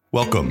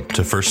Welcome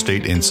to First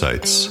State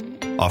Insights,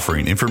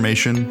 offering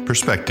information,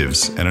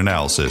 perspectives, and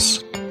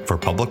analysis for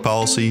public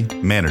policy,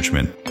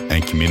 management,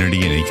 and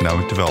community and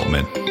economic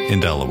development in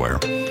Delaware.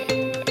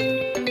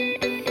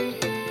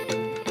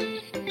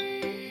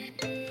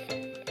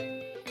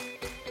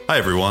 Hi,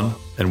 everyone,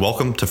 and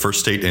welcome to First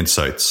State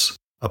Insights,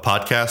 a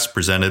podcast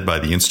presented by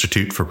the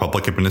Institute for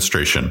Public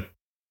Administration.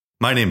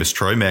 My name is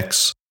Troy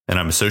Mix, and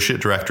I'm Associate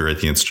Director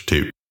at the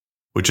Institute,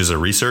 which is a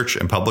research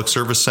and public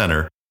service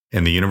center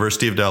in the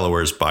University of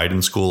Delaware's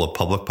Biden School of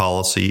Public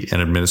Policy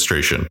and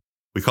Administration.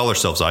 We call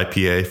ourselves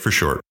IPA for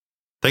short.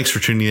 Thanks for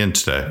tuning in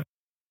today.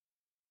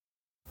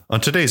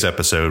 On today's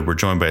episode, we're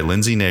joined by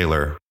Lindsay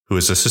Naylor, who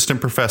is Assistant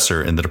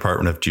Professor in the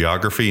Department of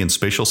Geography and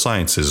Spatial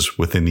Sciences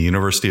within the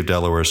University of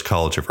Delaware's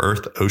College of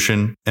Earth,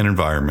 Ocean, and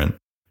Environment.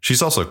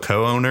 She's also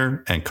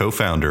co-owner and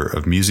co-founder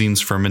of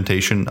Musings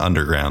Fermentation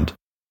Underground,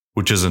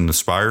 which is an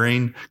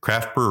aspiring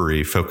craft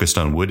brewery focused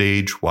on wood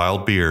age,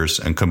 wild beers,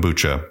 and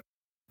kombucha.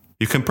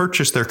 You can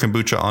purchase their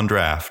kombucha on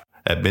draft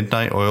at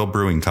Midnight Oil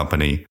Brewing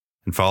Company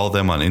and follow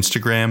them on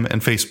Instagram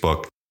and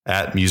Facebook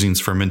at Musings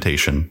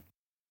Fermentation.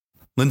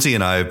 Lindsay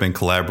and I have been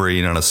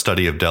collaborating on a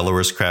study of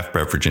Delaware's craft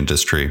beverage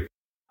industry.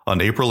 On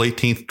April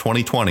 18,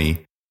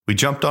 2020, we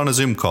jumped on a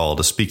Zoom call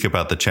to speak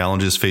about the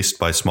challenges faced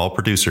by small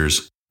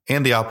producers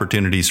and the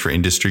opportunities for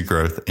industry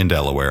growth in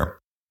Delaware.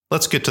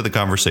 Let's get to the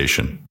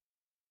conversation.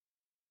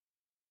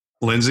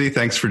 Lindsay,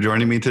 thanks for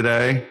joining me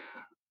today.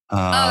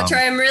 Troy,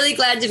 I'm really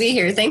glad to be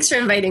here. Thanks for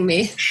inviting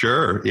me.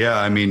 Sure. Yeah.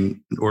 I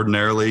mean,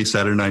 ordinarily,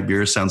 Saturday night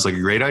beer sounds like a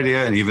great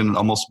idea and even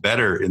almost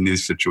better in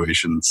these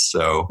situations.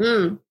 So,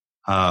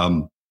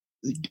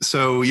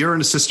 so you're an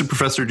assistant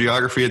professor of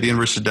geography at the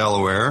University of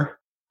Delaware.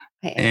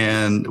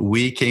 And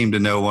we came to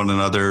know one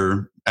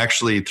another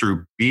actually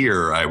through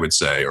beer, I would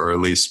say, or at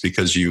least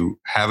because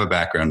you have a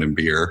background in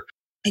beer.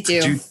 I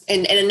do,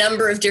 in a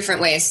number of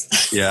different ways.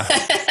 Yeah.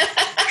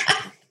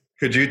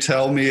 Could you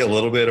tell me a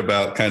little bit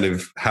about kind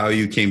of how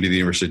you came to the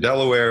University of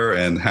Delaware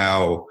and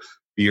how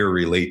beer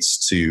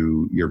relates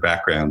to your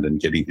background in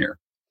getting here?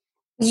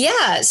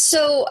 Yeah,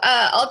 so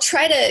I'll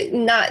try to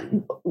not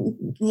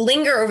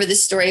linger over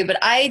this story, but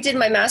I did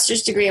my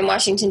master's degree in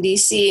Washington,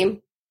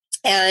 D.C.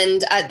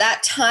 And at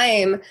that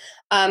time,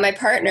 my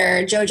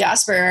partner, Joe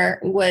Jasper,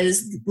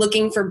 was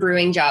looking for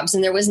brewing jobs.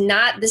 And there was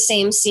not the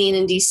same scene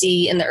in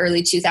D.C. in the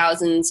early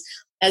 2000s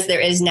as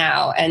there is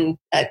now. And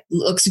it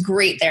looks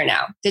great there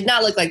now. Did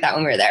not look like that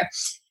when we were there.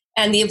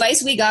 And the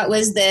advice we got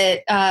was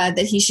that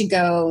that he should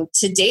go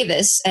to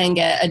Davis and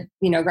get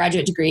a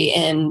graduate degree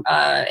in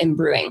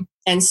brewing.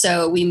 And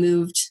so we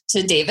moved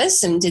to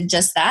Davis and did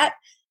just that.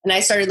 And I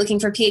started looking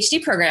for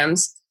PhD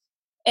programs.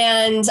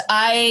 And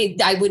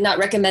I would not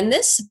recommend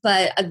this,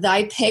 but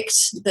I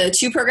picked the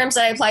two programs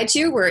that I applied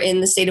to were in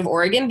the state of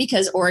Oregon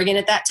because Oregon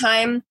at that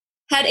time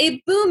had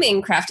a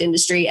booming craft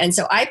industry. And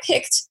so I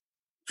picked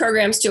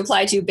programs to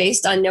apply to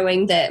based on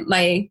knowing that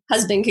my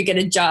husband could get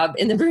a job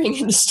in the brewing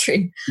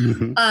industry.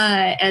 Mm-hmm.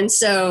 And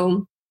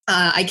so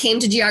I came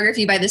to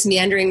geography by this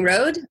meandering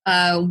road.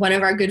 One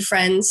of our good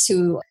friends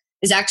who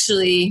is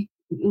actually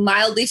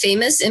mildly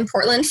famous in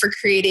Portland for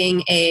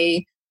creating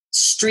a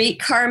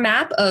streetcar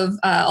map of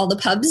all the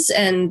pubs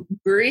and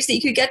breweries that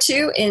you could get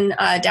to in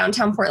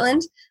downtown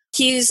Portland.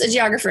 He's a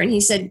geographer and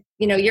he said,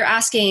 you're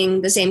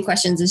asking the same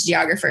questions as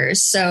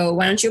geographers. So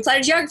why don't you apply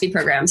to geography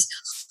programs?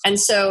 And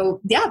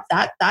so, yeah,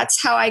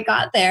 that's how I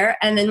got there.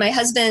 And then my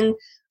husband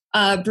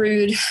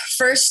brewed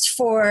first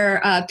for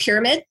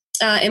Pyramid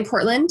in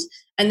Portland,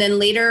 and then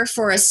later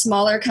for a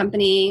smaller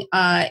company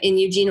in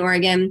Eugene,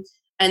 Oregon.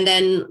 And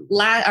then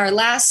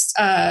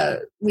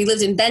we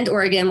lived in Bend,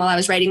 Oregon while I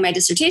was writing my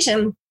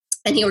dissertation,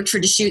 and he worked for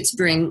Deschutes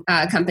Brewing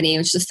Company,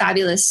 which is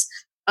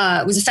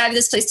was a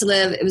fabulous place to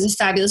live. It was a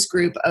fabulous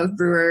group of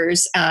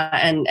brewers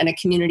and a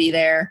community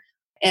there.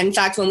 In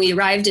fact, when we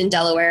arrived in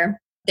Delaware,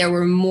 there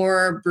were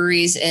more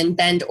breweries in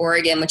Bend,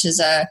 Oregon, which is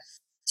a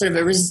sort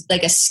of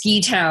like a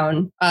ski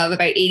town of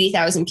about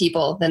 80,000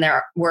 people than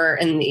there were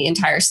in the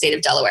entire state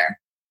of Delaware.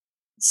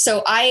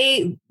 So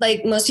I,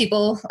 like most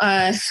people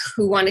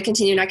who want to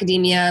continue in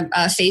academia,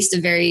 faced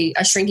a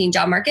shrinking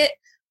job market.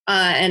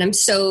 And I'm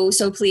so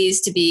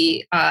pleased to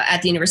be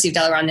at the University of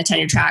Delaware on the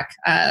tenure track.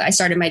 I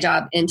started my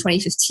job in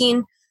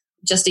 2015,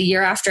 just a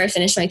year after I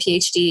finished my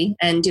PhD,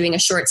 and doing a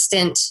short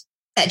stint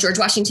at George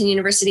Washington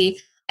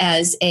University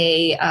as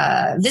a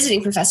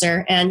visiting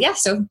professor. And yeah,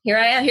 so here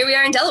we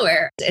are in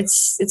Delaware.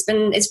 It's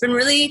been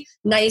really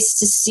nice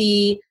to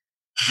see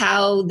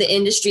how the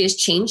industry is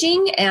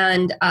changing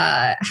and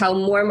how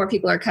more and more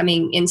people are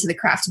coming into the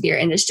craft beer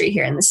industry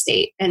here in the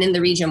state and in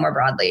the region more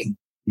broadly.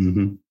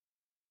 Mm-hmm.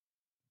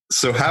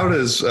 So how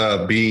does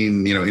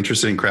being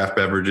interested in craft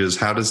beverages,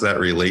 how does that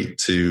relate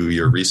to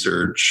your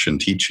research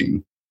and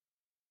teaching?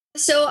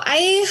 So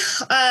I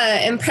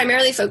am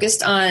primarily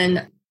focused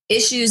on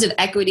issues of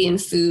equity in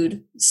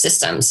food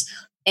systems.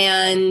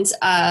 And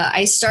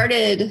I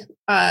started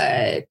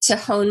to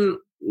hone,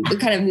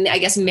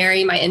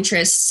 marry my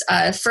interests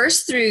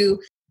first through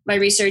my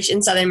research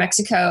in southern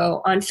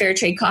Mexico on fair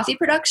trade coffee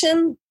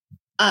production.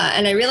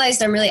 And I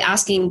realized I'm really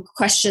asking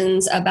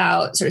questions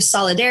about sort of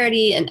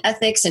solidarity and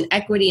ethics and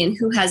equity and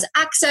who has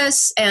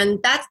access.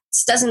 And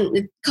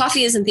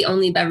coffee isn't the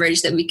only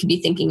beverage that we could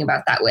be thinking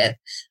about that with.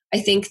 I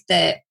think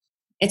that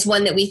it's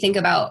one that we think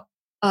about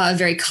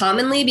very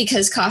commonly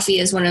because coffee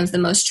is one of the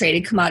most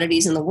traded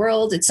commodities in the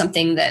world. It's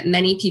something that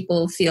many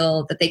people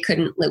feel that they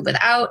couldn't live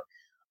without.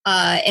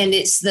 And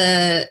it's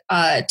the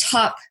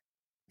top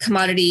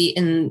commodity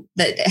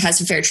that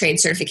has a fair trade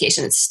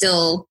certification. It's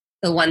still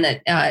the one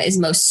that is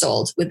most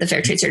sold with the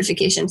fair trade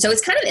certification. So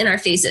it's kind of in our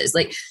faces.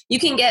 Like you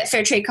can get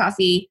fair trade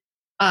coffee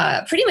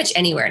pretty much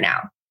anywhere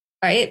now,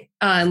 right?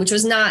 Which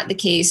was not the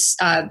case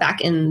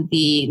back in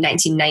the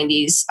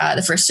 1990s.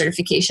 The first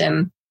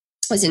certification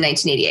was in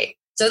 1988.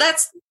 So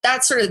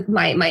that's sort of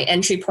my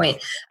entry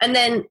point. And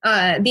then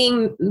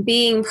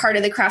being part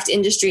of the craft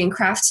industry and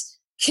craft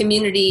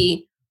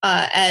community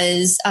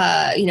as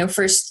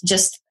first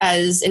just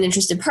as an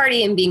interested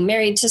party and being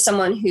married to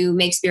someone who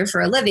makes beer for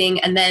a living,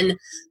 and then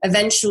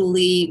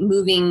eventually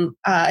moving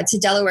to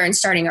Delaware and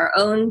starting our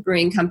own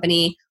brewing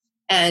company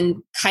and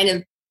kind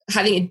of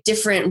having a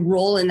different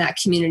role in that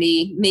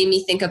community made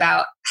me think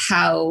about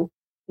how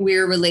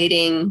we're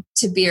relating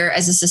to beer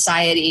as a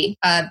society,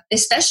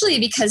 especially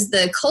because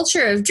the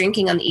culture of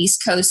drinking on the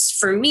East Coast,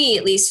 for me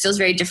at least, feels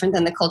very different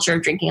than the culture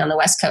of drinking on the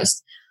West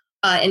Coast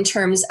in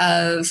terms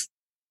of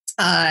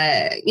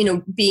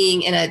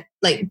being in a,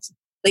 like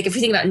if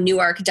we think about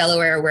Newark,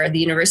 Delaware, where the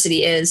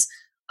university is,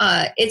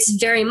 it's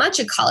very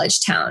much a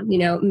college town.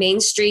 Main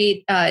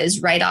Street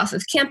is right off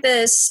of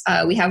campus.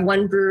 We have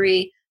one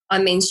brewery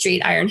on Main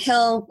Street, Iron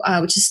Hill,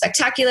 which is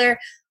spectacular.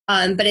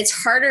 But it's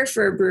harder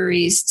for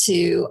breweries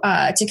to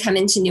come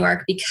into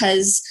Newark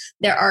because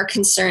there are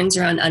concerns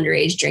around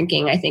underage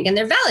drinking, I think, and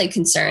they're valid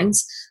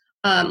concerns.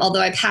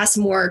 Although I passed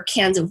more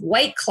cans of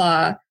White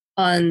Claw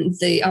on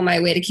my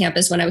way to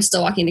campus when I was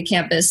still walking to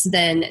campus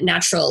than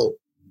natural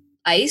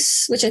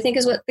ice, which I think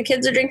is what the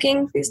kids are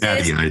drinking these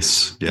days. Natty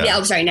ice. Yeah.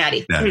 I'm sorry,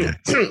 natty.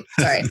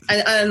 Sorry.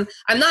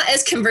 I'm not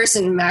as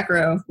conversant in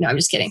macro. No, I'm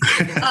just kidding.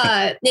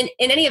 In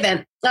any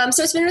event,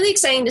 so it's been really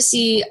exciting to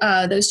see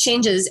those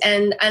changes.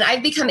 And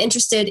I've become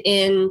interested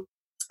in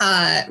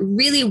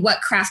really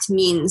what craft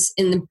means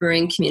in the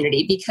brewing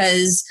community,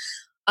 because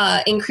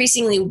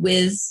increasingly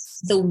with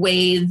the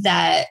way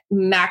that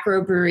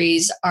macro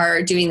breweries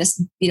are doing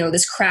this,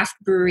 this craft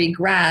brewery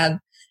grab,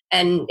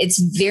 and it's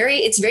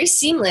very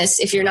seamless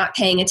if you're not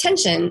paying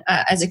attention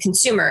as a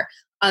consumer.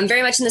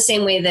 Very much in the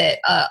same way that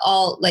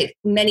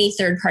many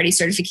third-party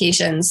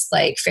certifications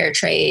like fair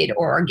trade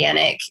or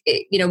organic,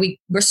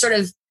 we're sort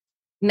of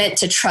meant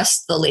to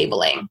trust the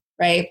labeling,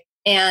 right?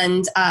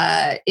 And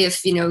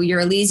if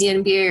your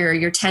Elysian beer or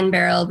your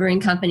 10-barrel brewing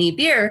company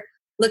beer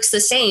looks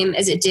the same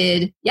as it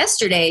did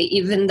yesterday,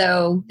 even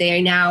though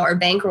they now are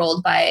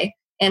bankrolled by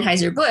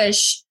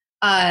Anheuser-Busch,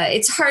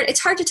 it's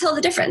hard to tell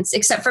the difference,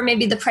 except for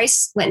maybe the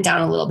price went down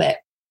a little bit.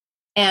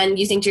 And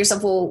you think to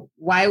yourself, well,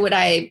 why would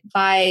I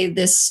buy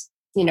this,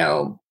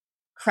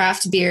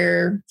 craft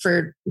beer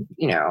for,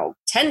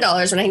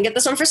 $10 when I can get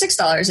this one for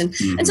 $6? And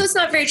so it's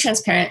not very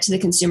transparent to the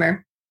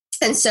consumer.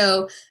 And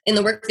so in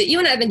the work that you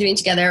and I have been doing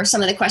together,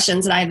 some of the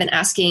questions that I've been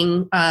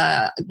asking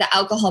the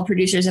alcohol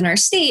producers in our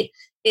state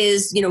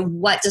is,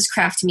 what does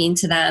craft mean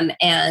to them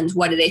and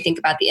what do they think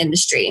about the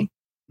industry?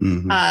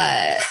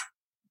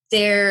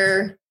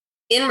 They're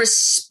in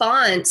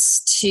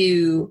response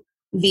to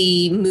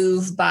the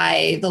move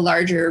by the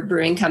larger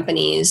brewing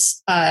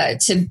companies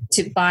to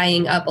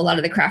buying up a lot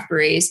of the craft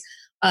breweries.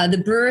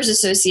 The Brewers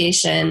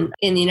Association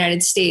in the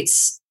United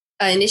States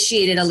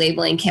initiated a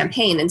labeling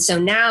campaign. And so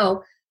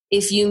now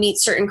if you meet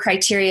certain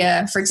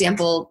criteria, for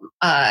example,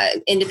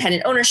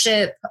 independent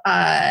ownership,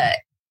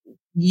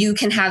 you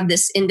can have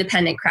this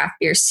independent craft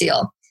beer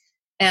seal.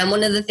 And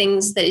one of the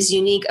things that is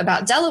unique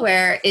about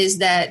Delaware is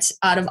that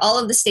out of all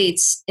of the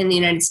states in the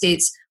United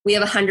States, we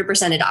have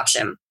 100%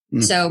 adoption.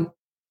 So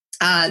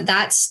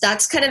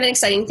that's kind of an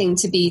exciting thing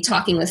to be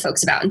talking with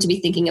folks about and to be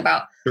thinking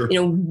about,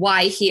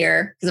 why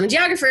here? Because I'm a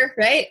geographer,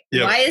 right?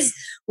 Yep.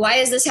 Why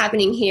is this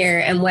happening here?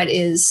 And what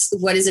is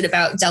it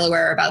about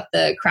Delaware, about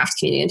the craft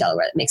community in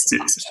Delaware that makes this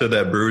possible? So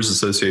that Brewers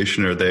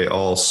Association, are they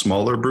all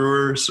smaller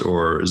brewers,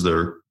 or is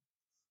there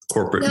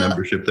corporate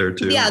membership there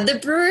too? Yeah, the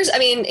brewers. I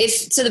mean,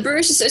 the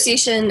Brewers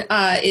Association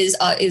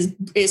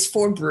is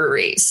for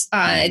breweries.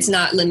 It's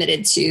not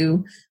limited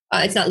to.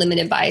 It's not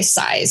limited by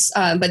size,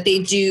 but they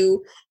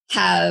do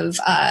have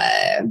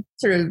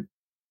sort of.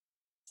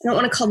 I don't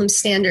want to call them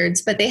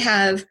standards, but they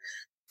have,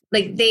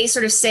 they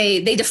sort of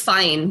say, they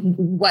define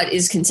what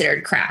is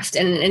considered craft,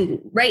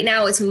 and right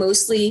now it's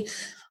mostly.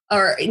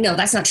 Or no,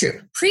 that's not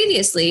true.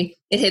 Previously,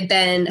 it had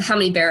been how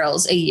many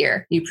barrels a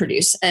year you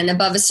produce, and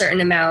above a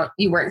certain amount,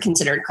 you weren't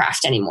considered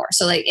craft anymore.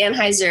 So like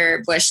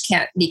Anheuser-Busch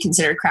can't be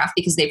considered craft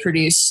because they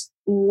produce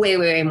way,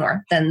 way, way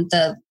more than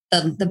the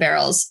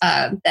barrels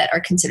that are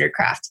considered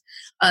craft.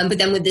 But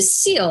then with this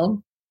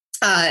seal,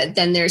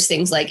 then there's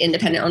things like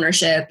independent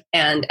ownership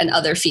and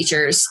other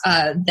features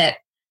that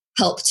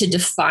help to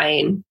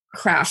define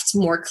craft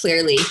more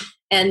clearly,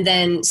 and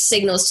then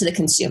signals to the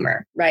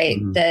consumer, right?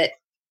 That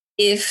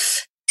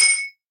if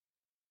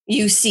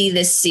you see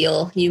this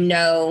seal, you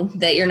know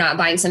that you're not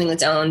buying something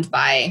that's owned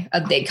by a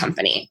big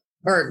company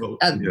or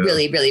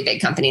really, really big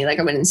company. Like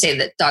I wouldn't say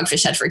that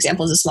Dogfish Head, for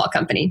example, is a small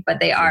company, but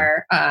they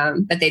are,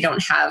 but they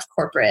don't have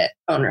corporate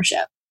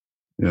ownership.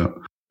 Yeah.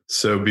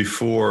 So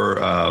before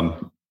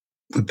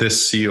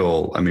this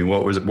seal, I mean,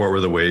 what were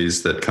the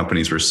ways that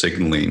companies were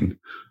signaling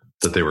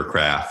that they were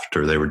craft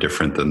or they were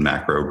different than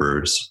macro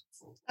brewers?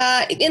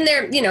 In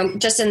their,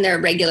 just in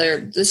their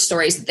the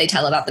stories that they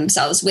tell about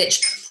themselves,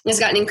 which has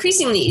gotten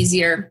increasingly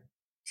easier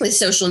with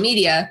social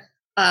media.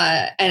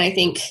 And I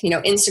think,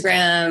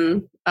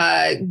 Instagram,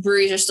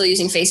 breweries are still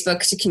using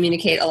Facebook to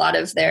communicate a lot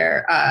of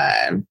their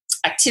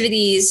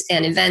activities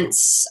and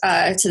events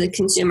to the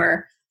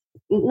consumer.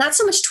 Not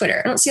so much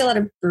Twitter. I don't see a lot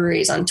of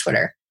breweries on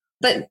Twitter,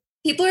 but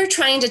people are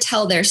trying to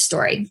tell their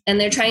story and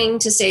they're trying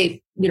to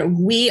say,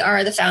 we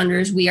are the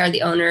founders, we are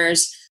the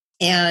owners.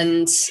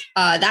 And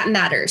that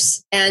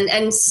matters.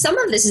 And some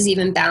of this is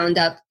even bound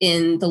up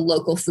in the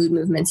local food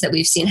movements that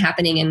we've seen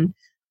happening in,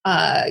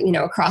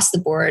 across the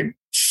board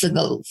for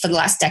the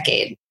last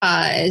decade.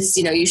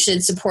 You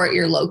should support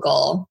your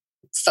local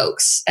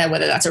folks,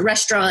 whether that's a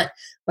restaurant,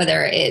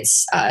 whether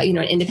it's, an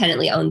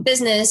independently owned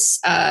business,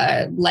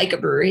 like a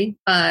brewery.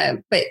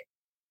 But,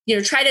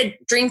 try to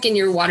drink in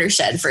your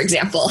watershed, for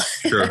example.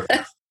 Sure.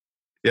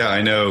 Yeah,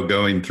 I know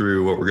going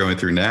through what we're going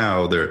through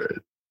now,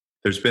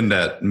 there's been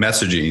that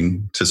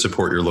messaging to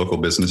support your local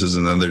businesses.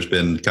 And then there's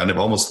been kind of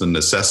almost the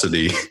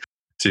necessity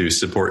to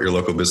support your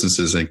local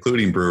businesses,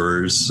 including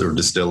brewers or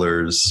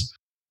distillers,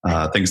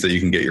 things that you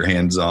can get your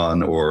hands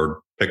on or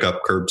pick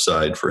up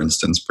curbside, for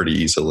instance, pretty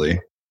easily.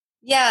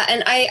 Yeah.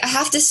 And I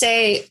have to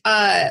say,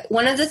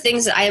 one of the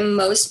things that I am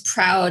most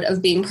proud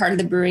of being part of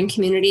the brewing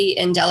community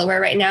in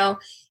Delaware right now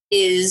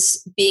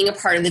is being a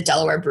part of the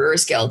Delaware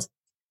Brewers Guild.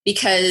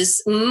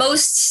 Because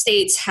most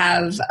states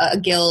have a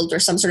guild or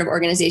some sort of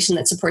organization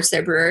that supports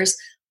their brewers.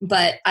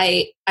 But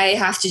I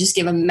have to just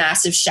give a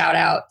massive shout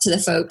out to the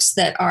folks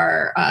that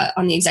are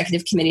on the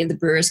executive committee of the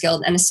Brewers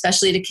Guild, and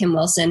especially to Kim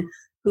Wilson,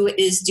 who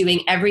is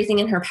doing everything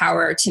in her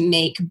power to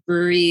make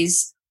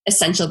breweries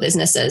essential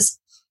businesses.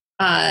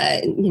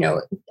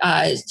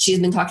 She's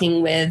been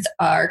talking with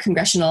our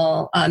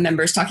congressional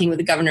members, talking with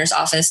the governor's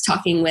office,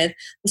 talking with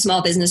the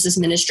Small Business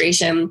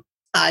Administration,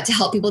 to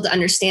help people to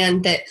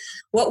understand that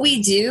what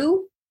we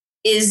do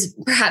is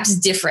perhaps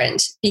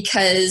different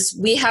because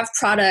we have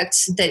product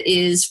that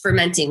is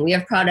fermenting. We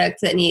have product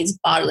that needs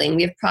bottling.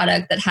 We have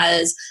product that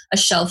has a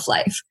shelf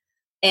life.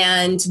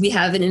 And we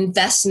have an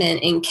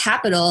investment in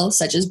capital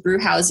such as brew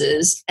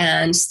houses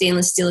and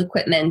stainless steel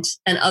equipment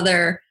and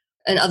other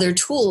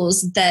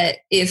tools that,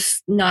 if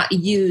not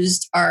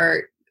used,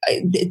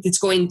 it's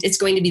going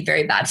to be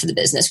very bad for the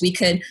business. We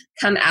could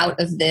come out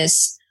of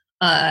this.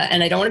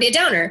 And I don't want to be a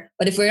downer,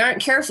 but if we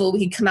aren't careful,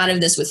 we could come out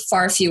of this with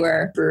far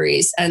fewer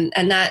breweries. And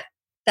that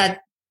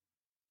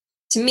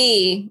to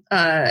me,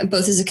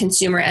 both as a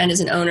consumer and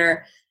as an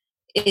owner,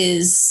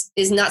 is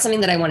not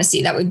something that I want to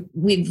see.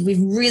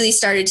 We've really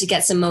started to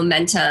get some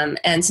momentum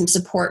and some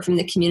support from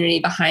the community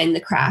behind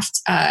the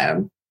craft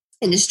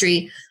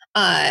industry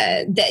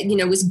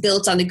that was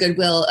built on the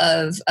goodwill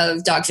of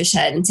Dogfish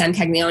Head and Sam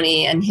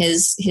Caglione and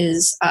his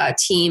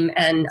team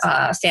and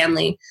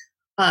family.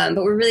 But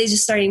we're really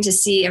just starting to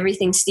see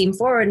everything steam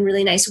forward in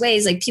really nice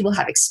ways. Like people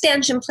have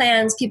expansion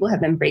plans, people have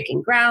been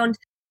breaking ground.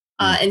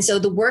 And so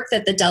the work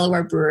that the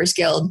Delaware Brewers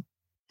Guild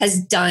has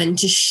done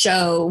to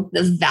show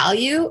the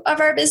value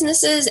of our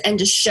businesses and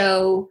to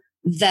show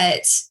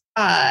that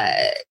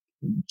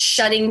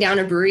shutting down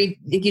a brewery,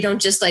 you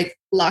don't just like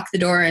lock the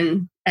door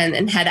and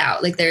head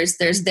out. Like there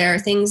are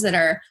things that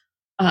are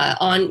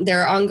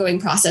there are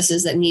ongoing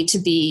processes that need to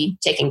be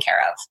taken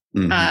care of.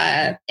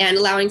 Mm-hmm. And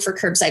allowing for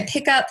curbside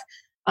pickup.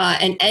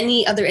 And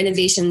any other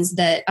innovations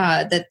that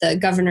the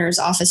governor's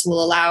office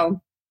will allow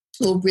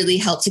will really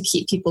help to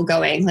keep people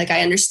going. Like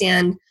I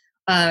understand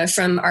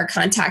from our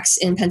contacts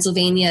in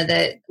Pennsylvania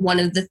that one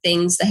of the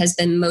things that has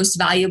been most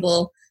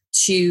valuable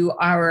to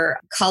our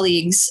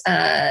colleagues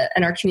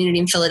and our community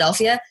in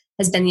Philadelphia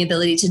has been the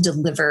ability to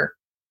deliver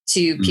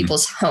to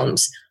people's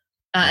homes.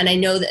 And I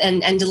know that,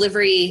 and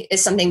delivery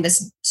is something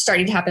that's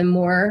starting to happen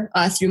more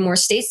through more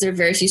states. There are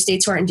very few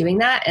states who aren't doing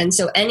that. And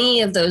so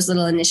any of those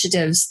little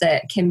initiatives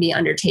that can be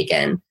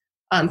undertaken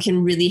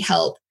can really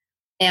help.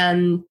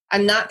 And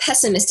I'm not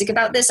pessimistic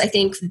about this. I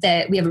think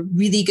that we have a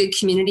really good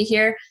community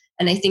here.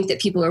 And I think that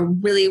people are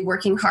really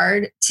working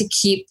hard to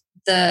keep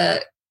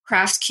the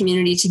craft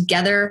community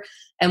together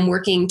and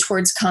working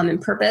towards common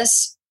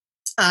purpose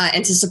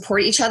and to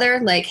support each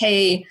other. Like,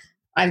 hey,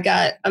 I'm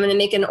going to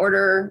make an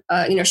order,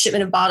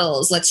 shipment of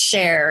bottles, let's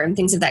share, and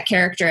things of that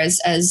character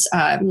as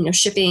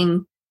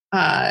shipping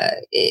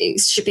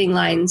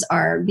lines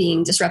are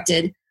being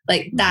disrupted.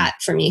 Like that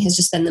for me has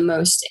just been the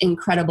most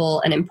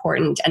incredible and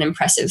important and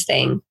impressive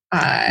thing.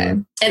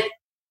 And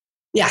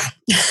yeah.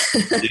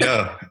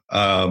 Yeah.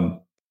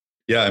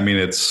 I mean,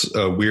 it's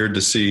weird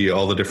to see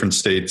all the different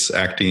states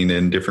acting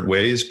in different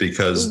ways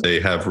because they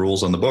have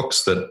rules on the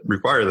books that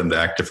require them to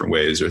act different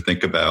ways or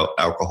think about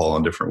alcohol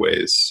in different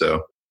ways.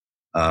 So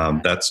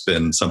That's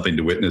been something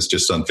to witness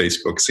just on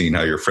Facebook, seeing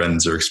how your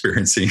friends are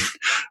experiencing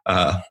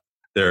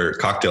their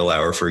cocktail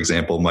hour, for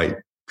example, might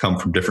come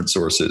from different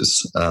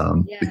sources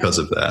because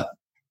of that.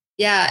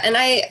 Yeah. And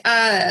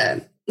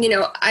I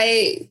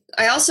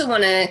also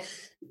want to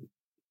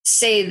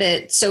say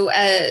that, so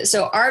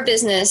our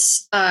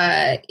business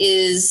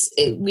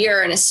we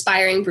are an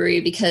aspiring brewery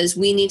because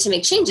we need to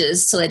make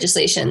changes to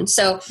legislation.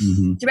 So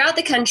throughout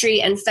the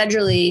country and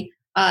federally,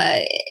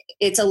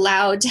 it's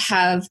allowed to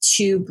have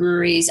two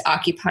breweries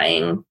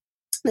occupying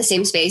the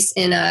same space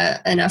in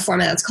a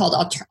format that's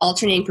called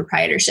alternating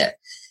proprietorship.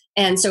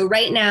 And so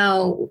right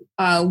now,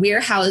 we're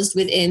housed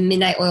within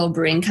Midnight Oil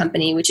Brewing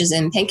Company, which is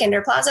in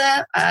Penkinder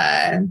Plaza,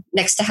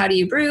 next to How Do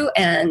You Brew,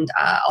 and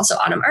also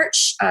Autumn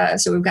Arch.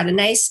 So we've got a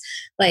nice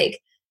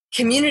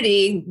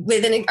community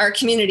within our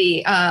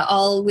community,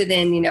 all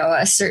within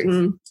a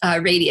certain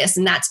radius,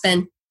 and that's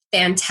been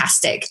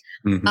fantastic.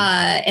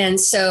 And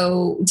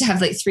so to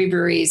have three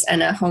breweries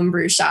and a home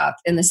brew shop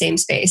in the same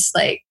space,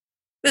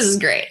 this is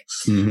great.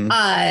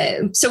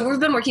 So we've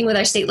been working with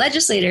our state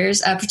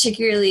legislators,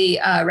 particularly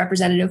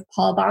Representative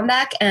Paul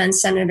Bombach and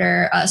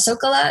Senator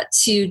Sokala,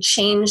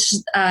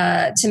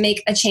 to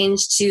make a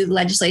change to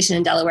legislation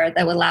in Delaware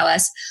that would allow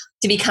us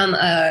to become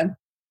a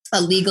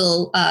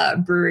legal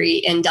brewery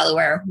in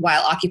Delaware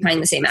while occupying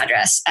the same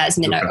address as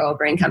Midnight Oil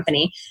Brewing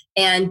Company.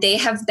 And they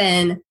have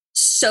been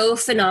so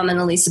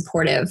phenomenally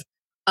supportive.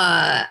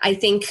 I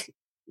think,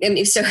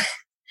 so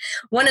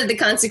one of the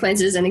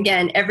consequences, and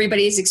again,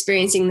 everybody's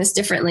experiencing this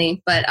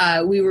differently, but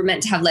we were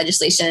meant to have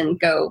legislation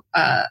go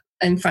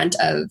in front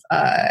of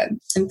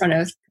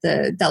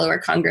the Delaware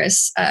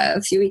Congress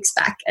a few weeks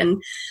back.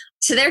 And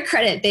to their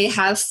credit, they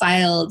have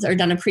filed or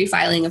done a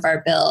pre-filing of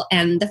our bill.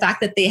 And the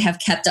fact that they have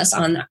kept us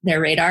on their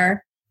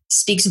radar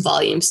speaks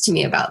volumes to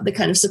me about the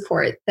kind of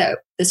support that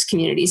this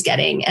community is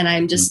getting. And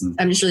I'm just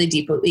really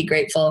deeply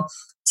grateful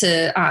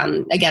to,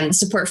 again, the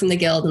support from the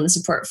Guild and the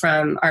support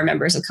from our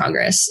members of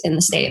Congress in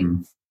the state.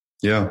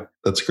 Yeah,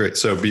 that's great.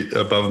 So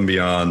above and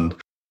beyond,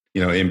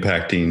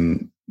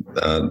 impacting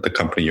the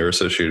company you're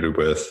associated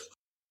with,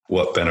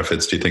 what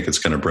benefits do you think it's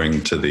going to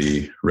bring to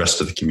the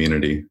rest of the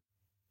community?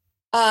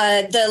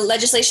 The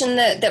legislation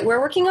that we're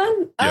working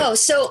on? Yeah. Oh,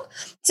 so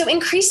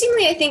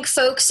increasingly, I think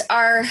folks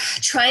are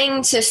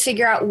trying to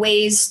figure out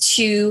ways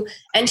to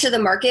enter the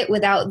market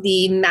without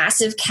the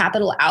massive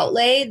capital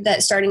outlay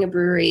that starting a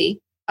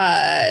brewery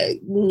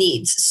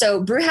needs.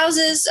 So brew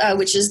houses,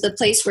 which is the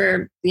place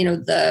where,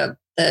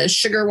 the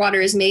sugar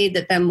water is made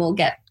that then will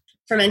get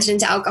fermented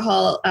into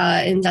alcohol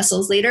in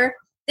vessels later,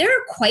 they're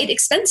quite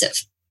expensive.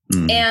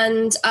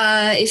 And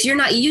if you're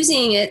not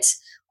using it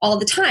all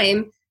the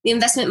time, the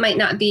investment might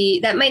not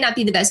be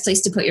the best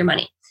place to put your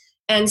money.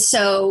 And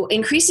so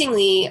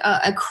increasingly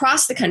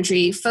across the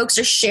country, folks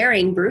are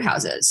sharing brew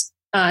houses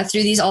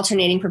through these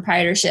alternating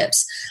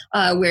proprietorships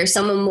where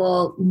someone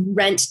will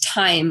rent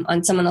time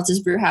on someone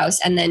else's brew house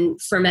and then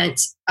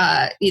ferment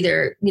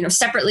either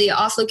separately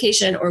off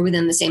location or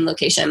within the same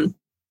location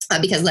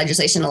because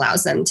legislation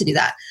allows them to do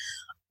that.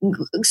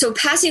 So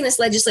passing this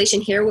legislation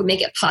here would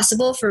make it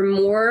possible for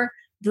more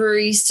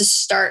breweries to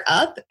start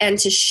up and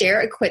to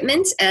share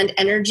equipment and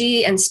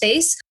energy and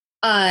space,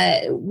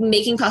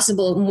 making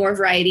possible more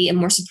variety and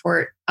more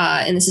support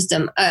in the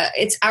system.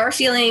 It's our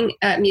feeling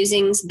at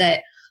Musings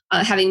that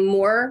having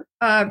more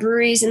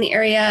breweries in the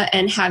area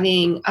and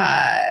having,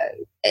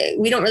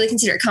 we don't really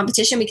consider it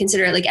competition. We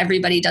consider it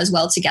everybody does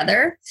well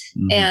together.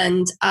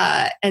 And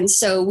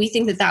so we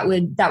think that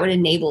would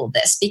enable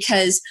this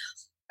because,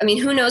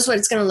 who knows what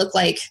it's going to look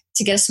like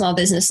to get a small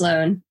business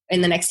loan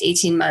in the next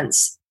 18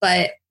 months.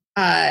 But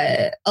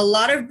a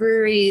lot of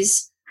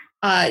breweries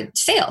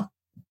fail.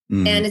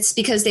 And it's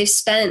because they've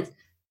spent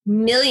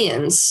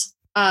millions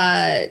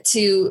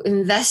to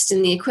invest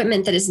in the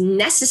equipment that is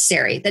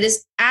necessary, that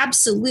is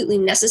absolutely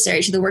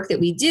necessary to the work that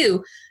we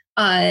do.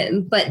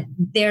 But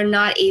they're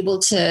not able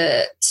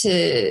to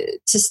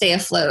stay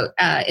afloat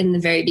in the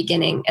very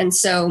beginning. And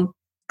so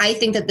I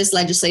think that this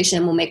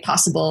legislation will make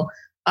possible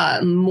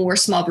more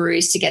small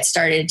breweries to get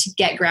started, to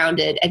get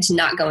grounded, and to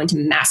not go into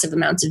massive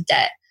amounts of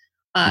debt.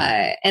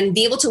 And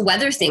be able to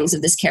weather things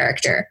of this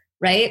character,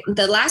 right?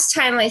 The last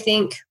time I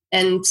think,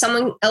 and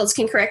someone else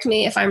can correct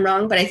me if I'm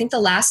wrong, but I think the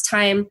last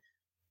time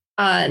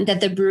that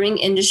the brewing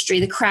industry,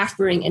 the craft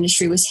brewing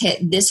industry was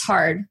hit this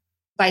hard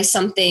by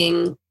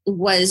something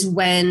was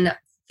when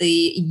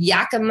the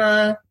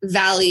Yakima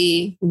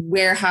Valley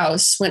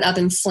warehouse went up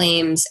in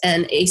flames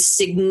and a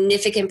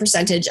significant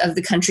percentage of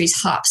the country's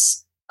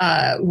hops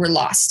were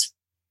lost.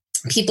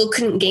 People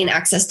couldn't gain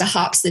access to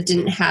hops that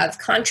didn't have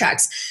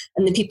contracts.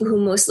 And the people who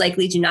most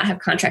likely do not have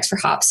contracts for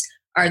hops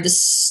are the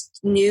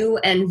new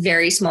and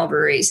very small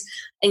breweries.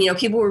 And,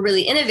 people were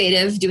really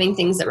innovative doing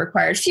things that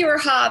required fewer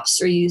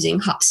hops or using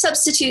hop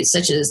substitutes,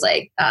 such as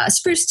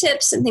spruce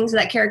tips and things of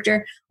that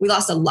character. We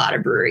lost a lot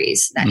of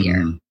breweries that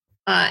year.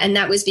 And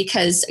that was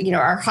because,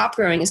 our hop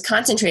growing is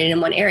concentrated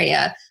in one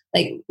area.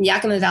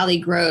 Yakima Valley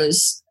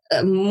grows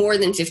more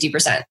than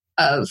 50%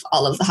 of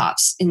all of the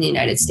hops in the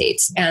United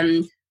States.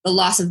 And the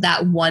loss of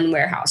that one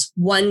warehouse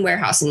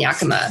in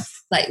Yakima,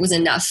 like was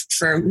enough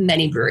for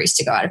many breweries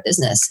to go out of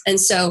business. And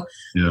so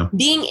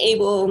being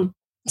able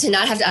to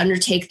not have to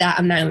undertake that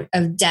amount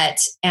of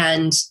debt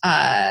and just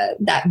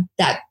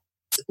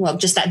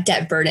that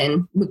debt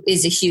burden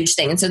is a huge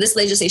thing. And so this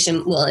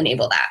legislation will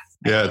enable that.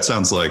 Yeah, it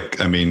sounds like,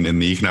 I mean, in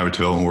the economic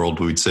development world,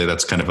 we'd say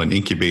that's kind of an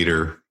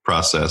incubator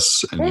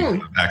process, and you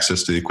have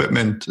access to the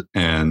equipment.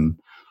 And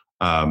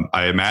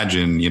I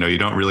imagine, you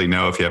don't really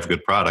know if you have a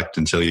good product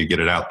until you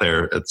get it out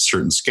there at a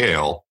certain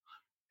scale.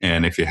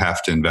 And if you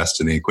have to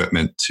invest in the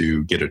equipment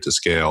to get it to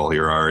scale,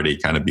 you're already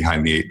kind of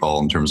behind the 8 ball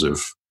in terms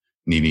of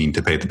needing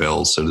to pay the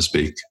bills, so to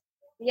speak.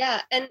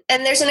 Yeah. And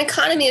there's an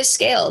economy of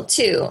scale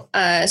too.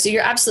 So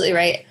you're absolutely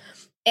right.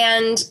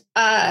 And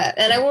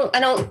I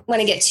don't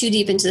want to get too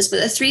deep into this, but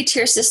the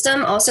 3-tier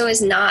system also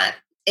is not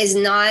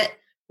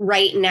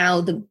right now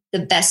the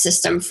best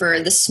system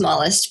for the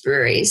smallest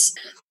breweries.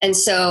 And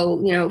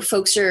so,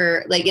 folks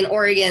are like in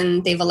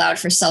Oregon, they've allowed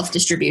for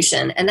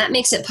self-distribution, and that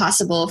makes it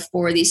possible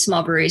for these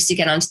small breweries to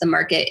get onto the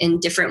market in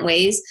different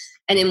ways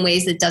and in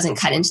ways that doesn't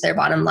cut into their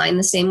bottom line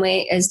the same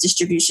way as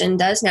distribution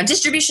does. Now,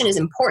 distribution is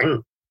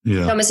important.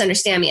 Yeah. Don't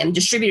misunderstand me. And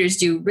distributors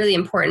do really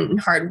important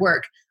and hard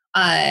work.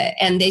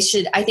 And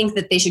I think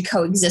that they should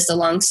coexist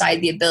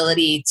alongside the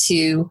ability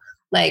to,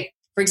 like,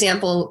 for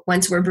example,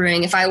 once we're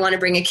brewing, if I want to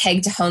bring a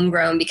keg to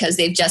homegrown because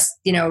they've just,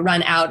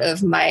 run out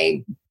of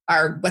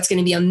what's going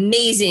to be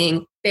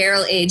amazing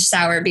barrel aged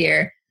sour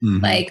beer,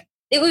 like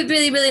it would be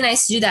really, really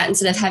nice to do that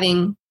instead of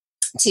having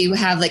to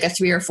have like a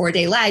 3 or 4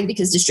 day lag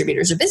because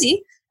distributors are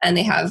busy and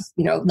they have,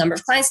 number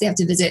of clients they have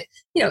to visit,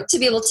 to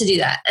be able to do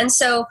that. And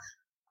so,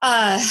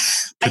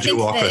 could you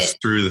walk us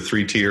through the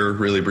 3-tier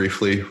really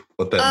briefly?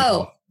 What that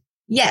means?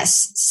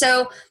 Yes.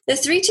 So the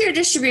 3-tier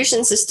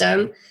distribution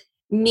system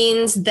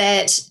means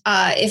that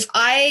if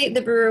I,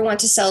 the brewer, want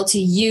to sell to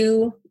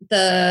you,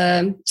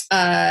 the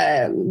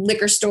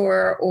liquor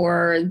store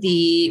or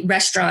the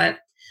restaurant,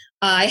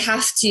 I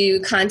have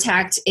to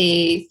contact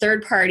a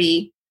third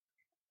party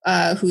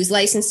who's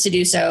licensed to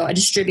do so, a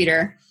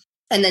distributor,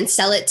 and then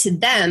sell it to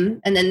them.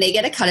 And then they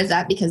get a cut of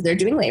that because they're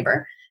doing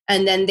labor.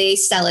 And then they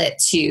sell it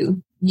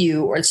to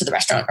you or to the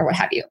restaurant or what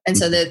have you. And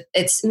so that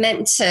it's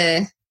meant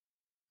to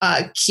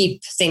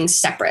keep things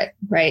separate,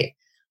 right?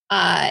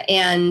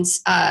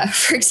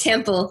 For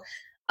example,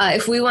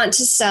 if we want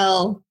to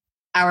sell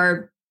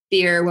our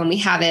beer when we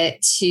have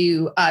it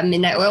to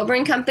Midnight Oil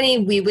Brewing Company,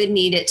 we would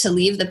need it to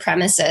leave the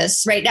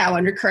premises right now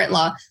under current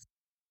law.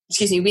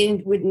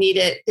 We would need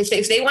it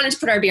if they wanted to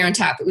put our beer on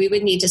tap, we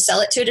would need to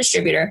sell it to a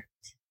distributor,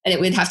 and it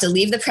would have to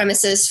leave the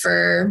premises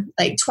for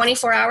like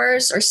 24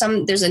 hours or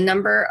there's a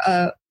number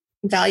of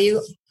value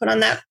put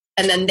on that.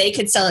 And then they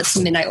could sell it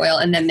to Midnight Oil,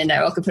 and then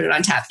Midnight Oil could put it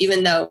on tap,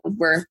 even though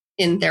we're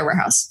in their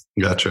warehouse.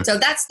 Gotcha. So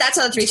that's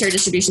how the 3-tier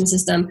distribution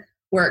system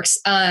works.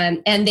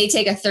 And they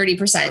take a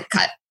 30%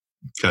 cut.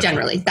 Gotcha.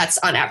 Generally, that's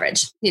on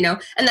average, and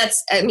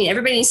that's,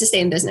 everybody needs to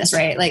stay in business,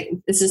 right? Like,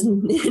 this is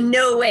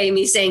no way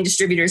me saying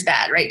distributor is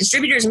bad, right?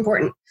 Distributor is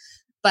important,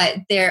 but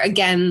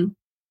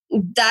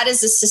that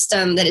is a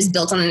system that is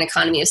built on an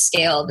economy of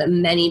scale that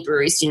many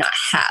breweries do not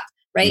have,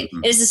 right?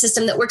 Mm-hmm. It is a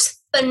system that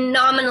works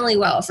phenomenally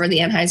well for the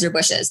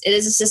Anheuser-Busch's. It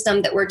is a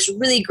system that works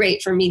really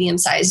great for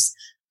medium-sized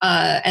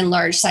and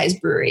large-sized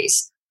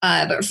breweries.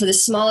 But for the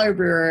smaller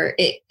brewer,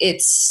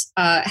 it's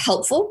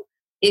helpful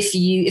if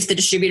the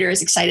distributor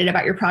is excited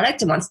about your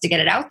product and wants to get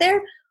it out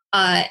there.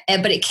 But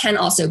it can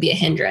also be a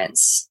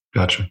hindrance.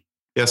 Gotcha.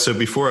 Yeah. So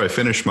before I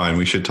finish mine,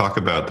 we should talk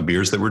about the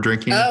beers that we're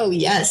drinking. Oh,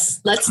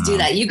 yes. Let's do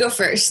that. You go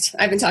first.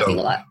 I've been talking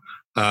a lot.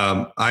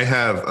 I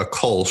have a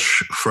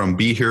Kolsch from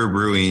Be Here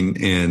Brewing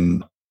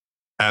in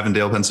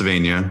Avondale,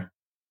 Pennsylvania.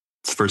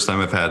 It's the first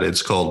time I've had it.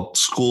 It's called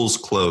School's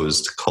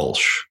Closed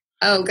Kolsch.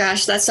 Oh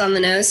gosh, that's on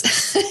the nose.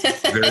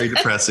 Very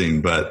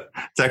depressing, but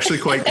it's actually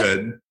quite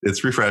good.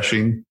 It's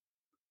refreshing.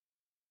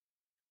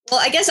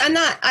 Well, I guess I'm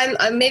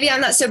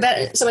not so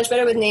much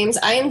better with names.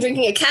 I am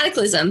drinking a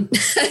Cataclysm.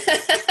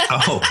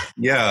 Oh,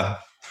 yeah.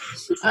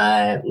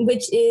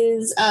 Which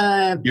is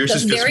yours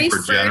is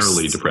just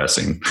generally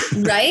depressing,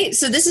 right?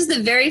 So this is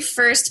the very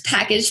first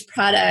packaged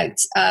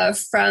product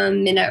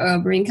from Midnight Oil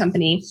Brewing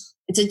Company.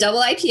 It's a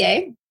double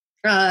IPA.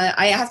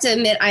 I have to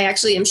admit, I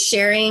actually am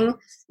sharing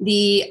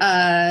the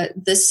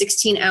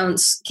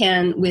 16-ounce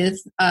can with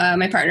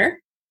my partner,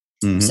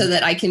 so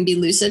that I can be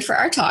lucid for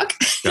our talk,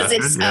 because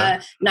it's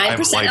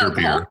 9%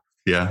 alcohol.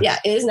 Beer. Yeah,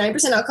 it is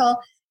 9%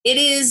 alcohol. It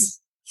is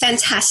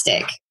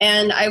fantastic,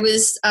 and I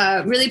was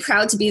really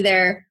proud to be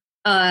there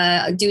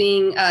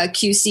doing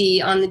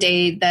QC on the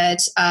day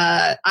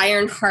that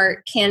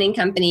Ironheart Canning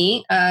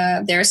Company.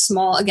 They're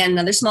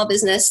another small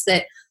business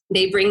that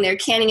they bring their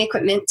canning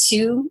equipment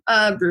to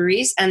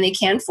breweries, and they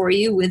can for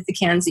you with the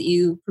cans that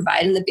you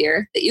provide in the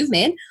beer that you've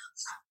made.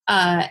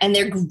 And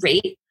they're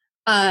great.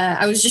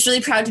 I was just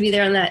really proud to be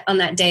there on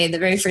that day, the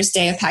very first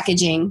day of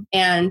packaging.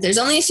 And there's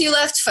only a few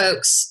left,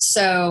 folks.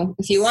 So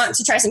if you want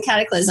to try some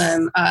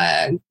Cataclysm,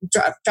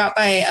 drop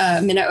by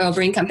Midnight Oil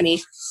Brewing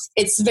Company.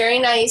 It's very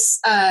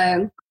nice,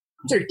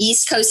 sort of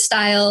East Coast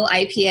style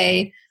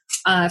IPA.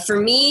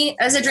 For me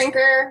as a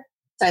drinker,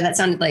 Sorry, that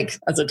sounded like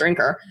as a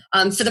drinker.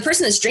 For the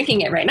person that's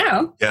drinking it right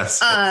now, yes,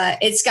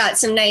 it's got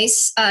some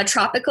nice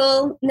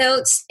tropical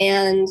notes,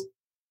 and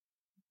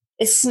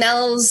it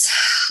smells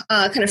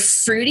kind of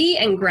fruity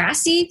and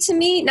grassy to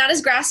me. Not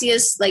as grassy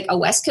as like a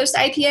West Coast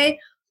IPA.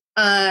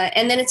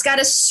 And then it's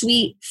got a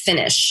sweet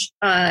finish.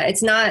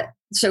 It's not,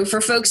 so for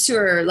folks who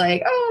are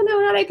like, oh no,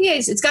 not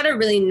IPAs, it's got a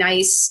really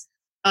nice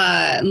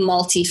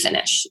malty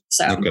finish.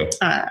 So okay.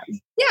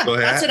 Yeah, well,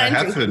 that's what I I'm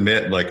have drinking. to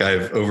admit, like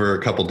I've over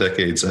a couple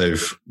decades,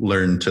 I've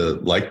learned to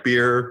like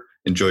beer,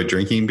 enjoy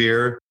drinking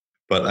beer,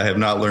 but I have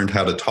not learned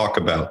how to talk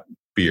about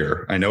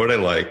beer. I know what I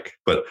like,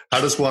 but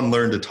how does one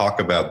learn to talk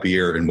about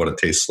beer and what it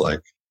tastes like?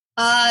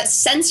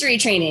 Sensory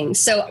training.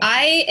 So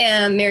I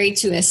am married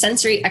to a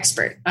sensory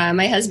expert.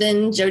 My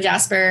husband, Joe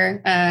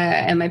Jasper,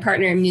 and my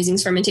partner in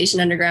Musings Fermentation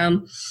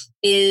Underground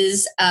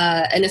is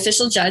an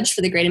official judge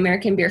for the Great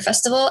American Beer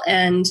Festival.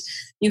 And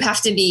you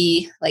have to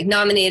be like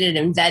nominated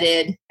and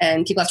vetted,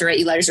 and people have to write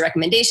you letters of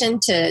recommendation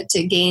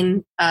to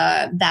gain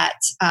that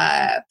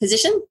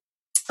position.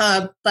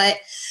 But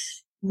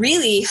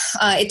really,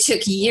 it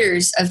took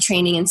years of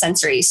training in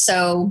sensory.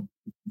 So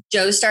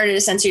Joe started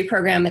a sensory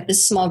program at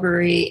this small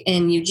brewery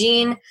in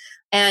Eugene.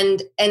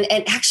 And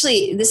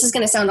actually, this is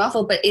going to sound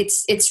awful, but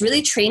it's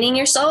really training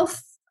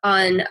yourself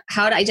on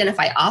how to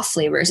identify off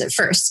flavors at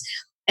first.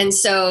 And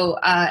so,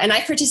 and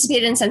I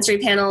participated in sensory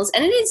panels,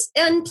 and it is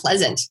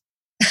unpleasant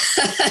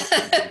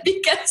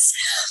because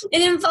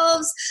it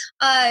involves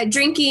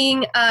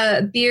drinking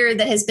beer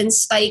that has been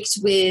spiked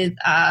with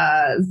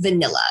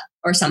vanilla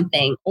or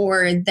something,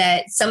 or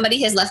that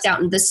somebody has left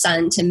out in the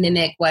sun to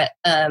mimic what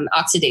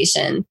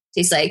oxidation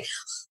tastes like.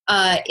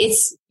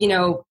 It's,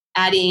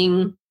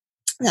 adding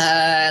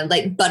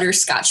like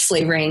butterscotch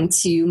flavoring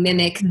to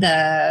mimic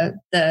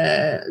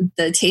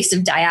the taste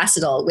of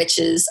diacetyl, which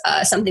is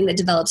something that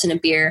develops in a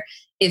beer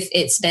if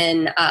it's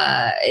been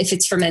if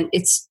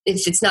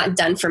it's not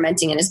done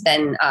fermenting and has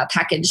been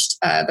packaged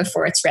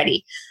before it's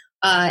ready.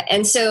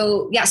 And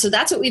so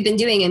that's what we've been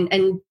doing.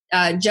 And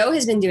Joe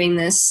has been doing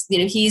this.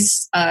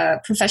 He's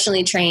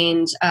professionally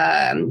trained,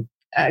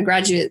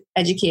 graduate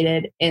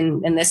educated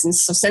in this, and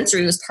so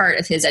sensory was part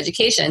of his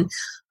education.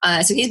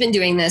 So he's been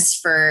doing this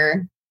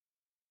for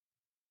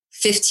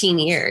 15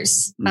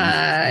 years.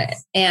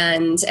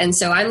 And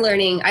so I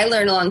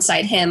learn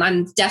alongside him.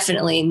 I'm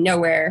definitely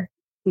nowhere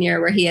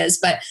near where he is,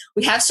 but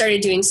we have started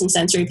doing some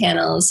sensory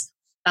panels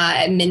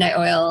at Midnight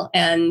Oil.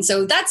 And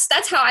so that's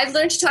how I've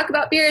learned to talk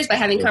about beer, is by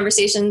having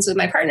conversations with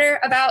my partner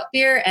about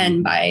beer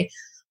and by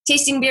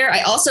tasting beer. I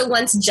also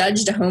once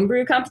judged a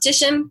homebrew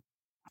competition.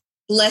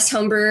 Less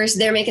homebrewers,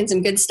 they're making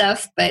some good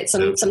stuff, but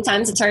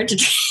sometimes it's hard to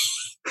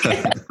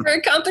drink for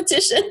a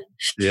competition.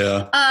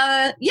 Yeah.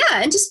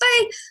 And just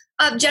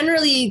by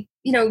generally,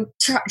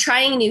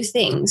 trying new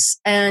things.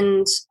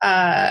 And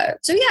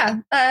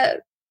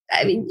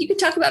I mean, you can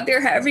talk about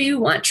beer however you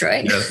want,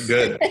 Troy. That's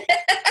good.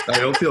 I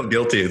don't feel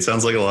guilty. It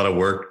sounds like a lot of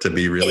work to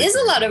be really. It is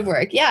a lot of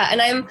work. Yeah.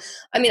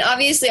 And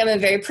obviously I'm a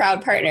very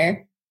proud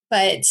partner,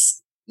 but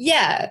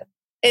yeah,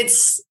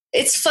 it's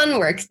fun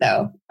work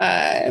though.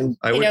 I would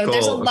call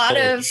there's a lot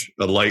of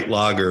a light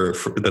lager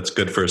that's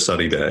good for a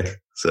sunny day.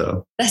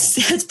 So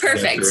that's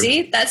perfect.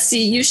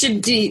 See, you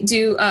should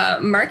do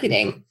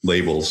marketing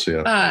labels.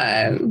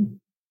 Yeah.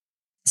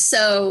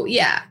 So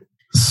yeah.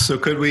 So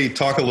could we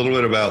talk a little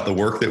bit about the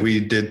work that we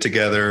did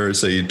together?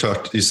 So you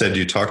said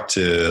you talked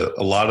to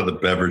a lot of the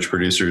beverage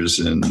producers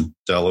in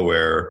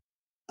Delaware.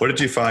 What did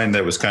you find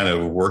that was kind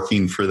of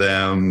working for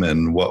them,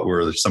 and what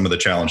were some of the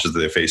challenges that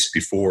they faced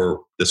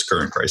before this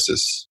current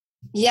crisis?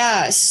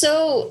 Yeah,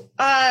 so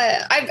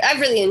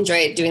I've really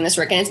enjoyed doing this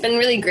work, and it's been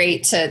really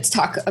great to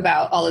talk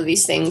about all of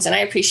these things. And I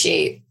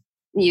appreciate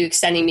you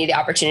extending me the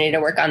opportunity to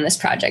work on this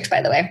project,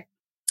 by the way.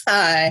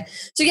 I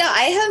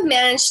have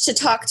managed to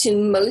talk to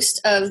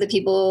most of the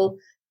people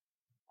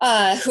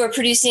who are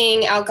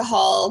producing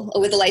alcohol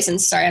with a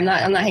license. Sorry, I'm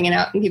not hanging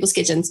out in people's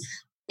kitchens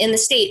in the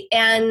state.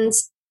 And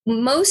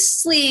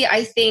mostly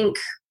I think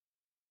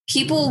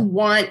people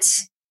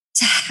want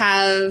to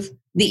have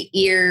the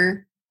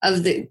ear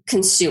of the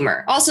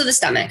consumer, also the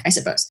stomach, I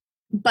suppose,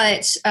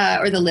 but,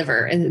 or the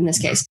liver in this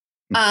case.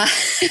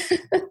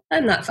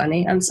 I'm not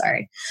funny. I'm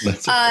sorry.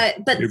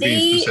 But you're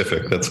being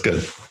specific. That's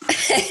good.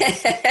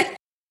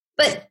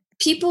 But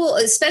people,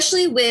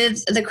 especially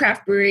with the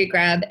craft brewery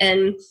grab,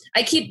 and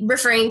I keep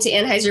referring to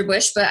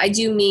Anheuser-Busch, but I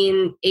do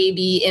mean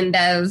AB,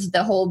 InBev,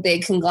 the whole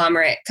big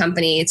conglomerate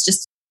company. It's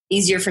just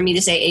easier for me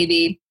to say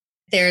AB.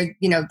 They're,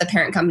 the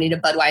parent company to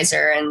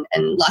Budweiser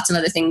and lots of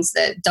other things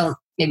that don't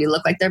maybe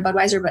look like they're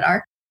Budweiser, but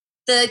are.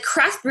 The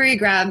craft brewery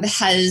grab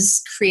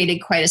has created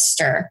quite a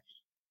stir.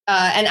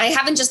 And I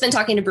haven't just been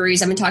talking to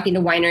breweries. I've been talking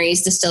to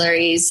wineries,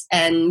 distilleries,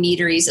 and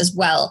meaderies as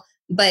well.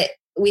 But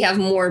we have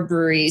more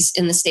breweries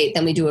in the state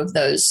than we do of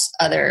those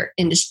other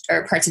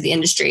parts of the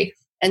industry.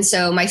 And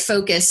so my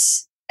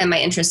focus and my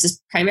interest has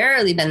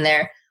primarily been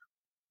there.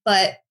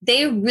 But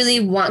they really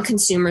want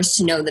consumers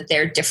to know that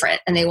they're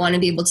different, and they want to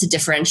be able to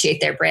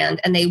differentiate their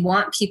brand, and they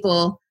want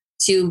people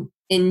to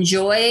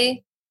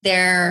enjoy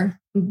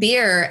their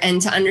beer and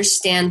to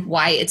understand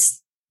why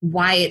it's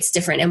why it's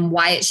different and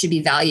why it should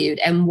be valued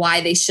and why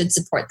they should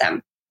support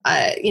them.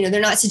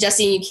 They're not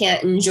suggesting you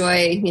can't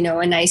enjoy,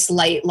 a nice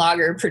light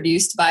lager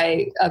produced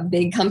by a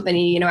big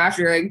company,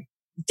 after a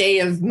day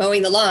of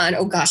mowing the lawn.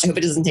 Oh gosh, I hope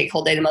it doesn't take a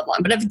whole day to mow the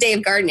lawn, but a day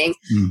of gardening.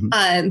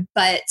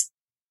 But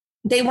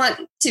they want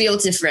to be able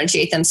to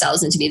differentiate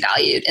themselves and to be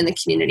valued in the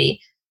community.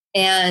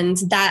 And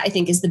that, I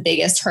think, is the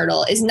biggest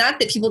hurdle. Is not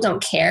that people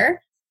don't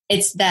care.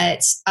 It's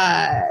that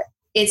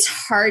it's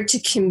hard to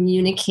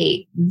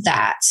communicate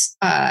that.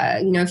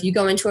 If you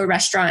go into a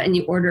restaurant and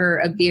you order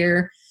a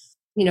beer,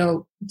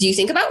 do you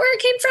think about where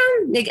it came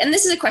from? And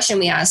this is a question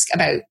we ask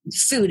about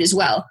food as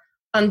well.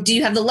 Do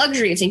you have the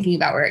luxury of thinking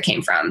about where it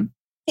came from?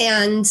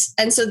 And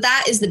so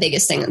that is the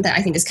biggest thing that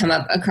I think has come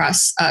up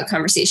across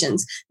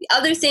conversations. The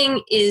other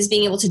thing is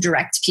being able to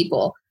direct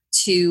people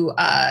to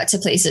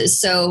places.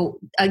 So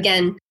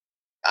again,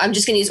 I'm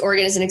just going to use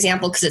Oregon as an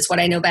example because it's what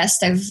I know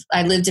best.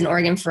 I've lived in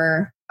Oregon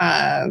for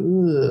 5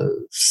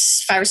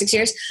 or 6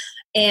 years,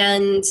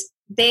 and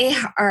they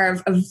are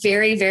a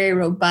very, very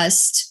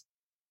robust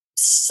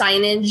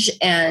signage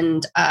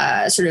and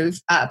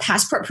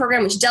passport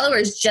program, which Delaware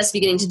is just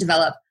beginning to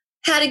develop.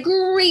 Had a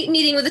great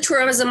meeting with the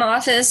tourism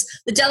office,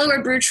 the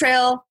Delaware Brew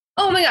Trail.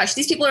 Oh my gosh,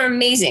 these people are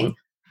amazing.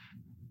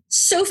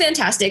 So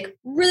fantastic.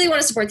 Really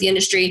want to support the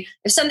industry.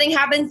 If something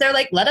happens, they're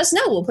like, let us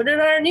know. We'll put it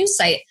on our news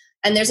site.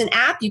 And there's an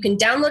app. You can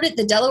download it,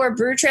 the Delaware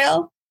Brew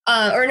Trail.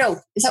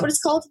 Is that what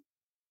it's called?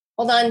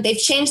 Hold on. They've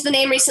changed the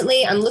name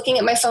recently. I'm looking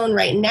at my phone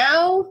right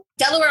now.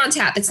 Delaware on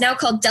Tap. It's now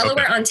called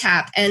Delaware on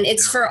Tap. And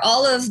it's for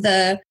all of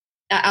the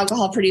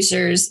alcohol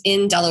producers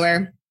in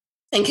Delaware,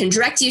 and can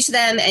direct you to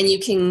them, and you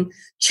can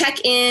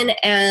check in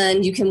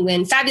and you can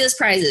win fabulous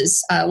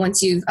prizes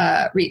once you've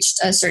reached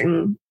a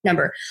certain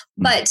number.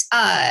 But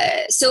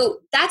so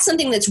that's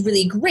something that's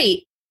really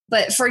great.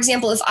 But for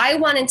example, if I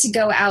wanted to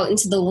go out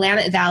into the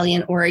Willamette Valley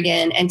in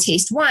Oregon and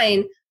taste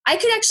wine, I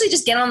could actually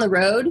just get on the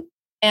road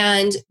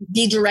and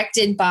be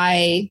directed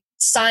by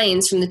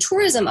signs from the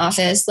tourism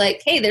office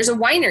like, hey, there's a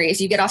winery if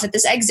you get off at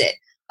this exit.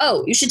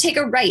 Oh, you should take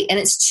a right and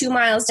it's 2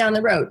 miles down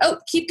the road. Oh,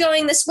 keep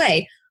going this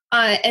way.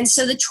 And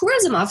so the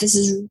tourism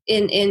offices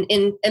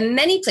in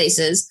many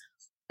places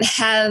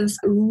have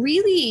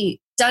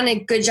really done a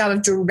good job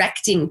of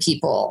directing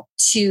people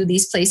to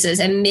these places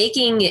and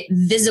making it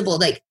visible,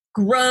 like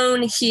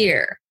grown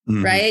here,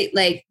 right?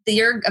 Like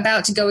you're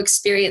about to go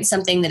experience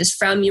something that is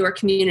from your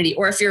community.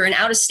 Or if you're an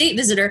out-of-state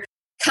visitor,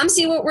 come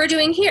see what we're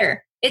doing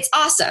here. It's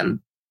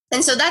awesome.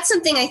 And so that's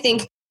something I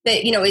think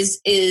that,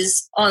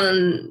 is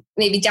on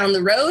maybe down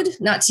the road,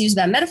 not to use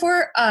that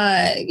metaphor.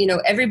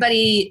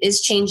 Everybody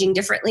is changing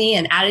differently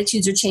and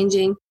attitudes are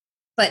changing.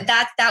 But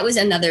that was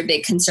another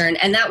big concern.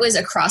 And that was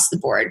across the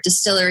board.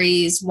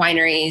 Distilleries,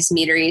 wineries,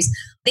 meaderies,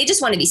 they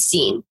just want to be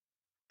seen.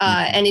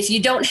 And if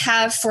you don't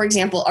have, for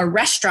example, a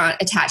restaurant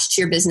attached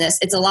to your business,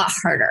 it's a lot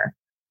harder,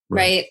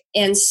 right?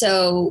 And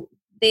so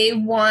they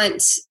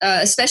want,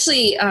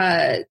 especially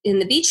in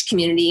the beach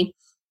community,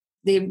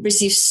 they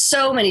receive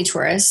so many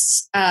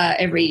tourists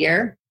every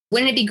year.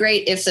 Wouldn't it be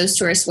great if those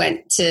tourists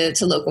went to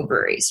local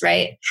breweries,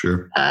 right?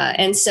 Sure.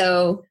 And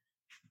so,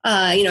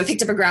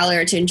 picked up a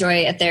growler to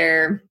enjoy at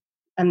their,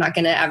 I'm not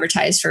going to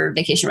advertise for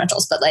vacation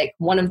rentals, but like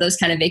one of those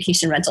kind of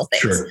vacation rental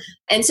things. Sure.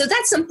 And so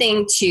that's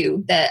something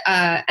too that,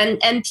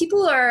 and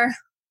people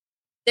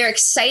they're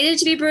excited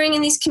to be brewing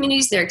in these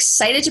communities. They're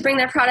excited to bring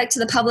their product to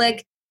the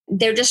public.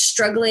 They're just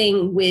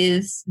struggling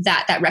with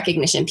that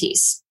recognition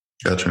piece.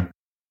 Gotcha.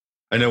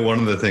 I know one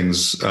of the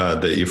things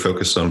that you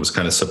focused on was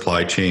kind of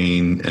supply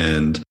chain,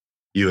 and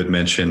you had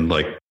mentioned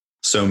like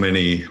so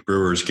many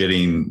brewers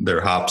getting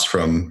their hops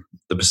from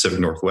the Pacific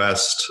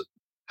Northwest.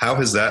 How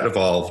has that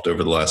evolved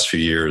over the last few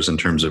years in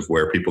terms of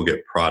where people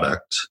get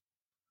product?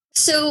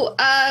 So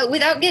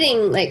without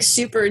getting like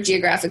super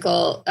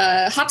geographical,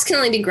 hops can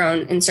only be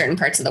grown in certain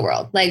parts of the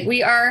world. Like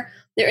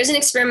there is an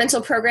experimental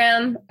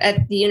program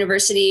at the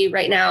university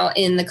right now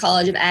in the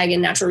College of Ag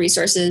and Natural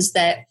Resources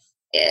that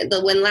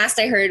when last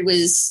I heard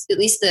was at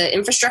least the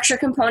infrastructure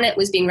component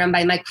was being run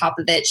by Mike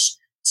Popovich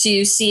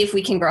to see if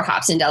we can grow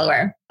hops in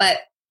Delaware.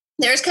 But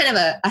there's kind of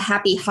a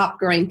happy hop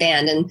growing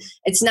band. And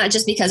it's not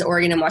just because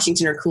Oregon and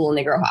Washington are cool and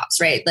they grow hops,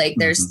 right? Like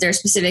there's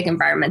specific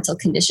environmental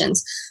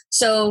conditions.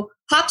 So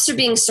hops are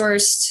being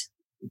sourced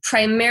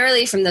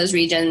primarily from those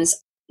regions.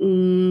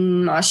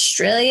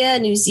 Australia,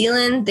 New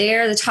Zealand,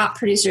 they're the top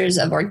producers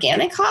of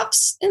organic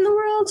hops in the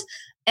world.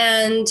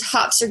 And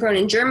hops are grown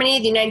in Germany.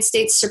 The United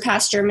States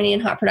surpassed Germany in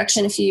hop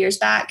production a few years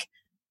back.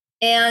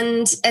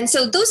 And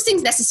so those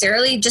things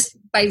necessarily, just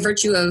by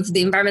virtue of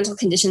the environmental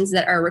conditions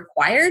that are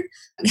required,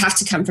 have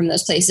to come from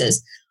those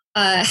places.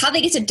 How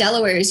they get to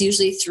Delaware is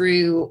usually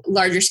through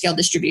larger scale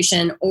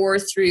distribution or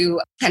through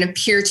kind of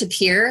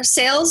peer-to-peer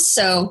sales.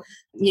 So,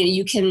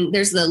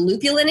 there's the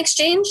lupulin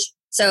exchange.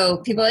 So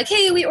people are like,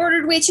 hey, we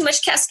ordered way too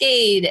much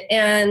Cascade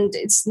and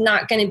it's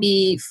not going to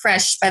be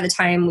fresh by the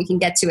time we can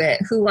get to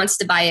it. Who wants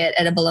to buy it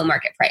at a below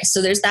market price?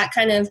 So there's that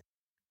kind of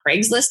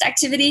Craigslist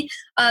activity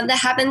that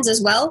happens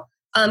as well.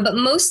 But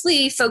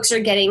mostly folks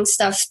are getting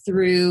stuff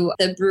through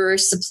the brewer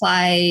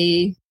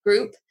supply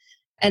group.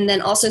 and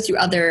then also through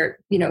other,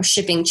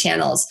 shipping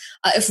channels.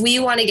 If we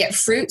want to get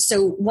fruit,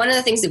 so one of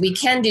the things that we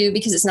can do,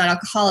 because it's not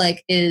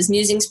alcoholic, is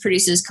Musings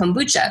produces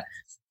kombucha.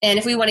 And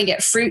if we want to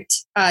get fruit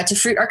to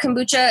fruit our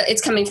kombucha,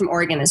 it's coming from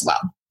Oregon as well.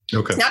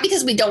 Okay. Not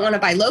because we don't want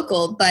to buy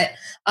local, but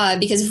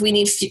because if we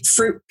need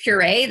fruit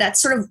puree,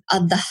 that's sort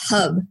of the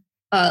hub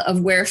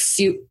of where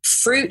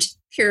fruit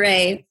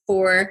puree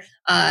for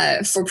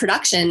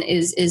production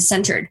is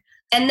centered.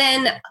 And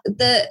then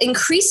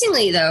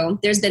increasingly, though,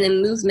 there's been a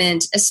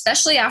movement,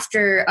 especially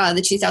after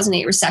the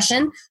 2008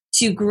 recession,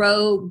 to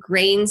grow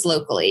grains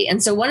locally.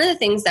 And so one of the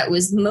things that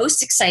was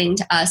most exciting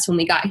to us when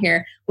we got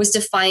here was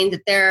to find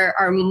that there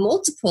are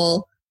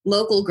multiple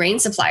local grain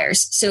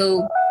suppliers.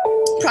 So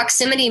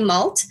Proximity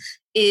Malt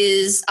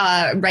is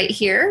right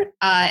here.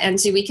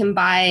 And so we can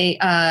buy...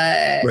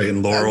 right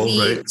in Laurel,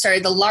 right? Sorry,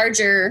 the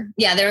larger...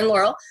 Yeah, they're in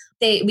Laurel.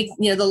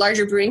 The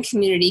larger brewing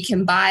community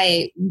can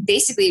buy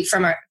basically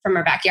from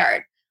our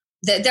backyard.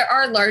 There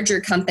are larger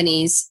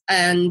companies,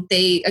 and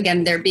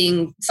they're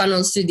being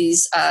funneled through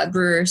these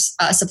brewers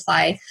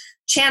supply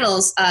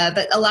channels.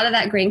 But a lot of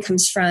that grain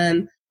comes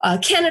from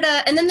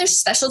Canada, and then there's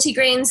specialty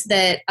grains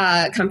that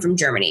come from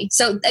Germany.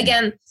 So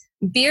again,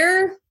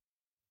 beer,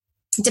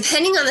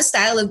 depending on the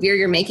style of beer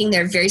you're making,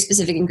 there are very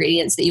specific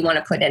ingredients that you want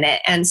to put in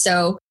it, and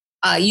so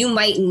you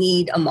might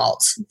need a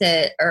malt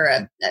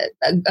or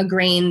a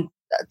grain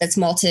that's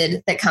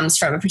malted that comes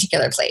from a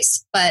particular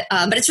place. But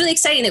it's really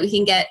exciting that we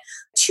can get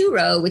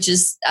churro, which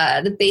is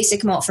the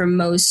basic malt for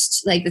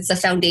most, it's the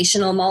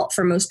foundational malt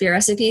for most beer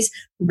recipes,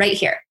 right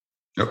here.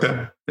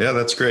 Okay. Yeah,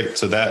 that's great.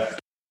 So that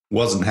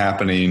wasn't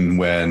happening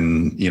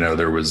when,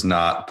 there was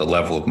not the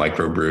level of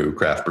microbrew,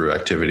 craft brew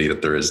activity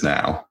that there is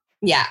now.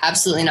 Yeah,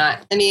 absolutely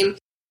not. I mean,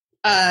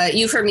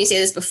 you've heard me say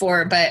this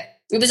before, but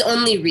it was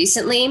only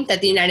recently that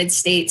the United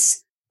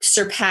States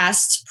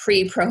surpassed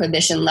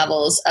pre-prohibition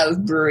levels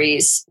of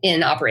breweries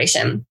in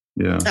operation.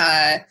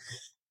 Yeah.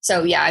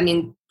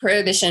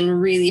 Prohibition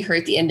really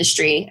hurt the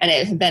industry, and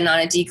it had been on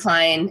a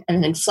decline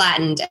and then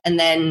flattened. And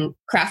then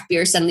craft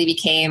beer suddenly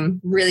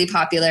became really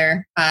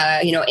popular.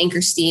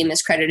 Anchor Steam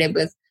is credited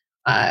with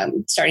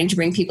starting to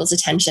bring people's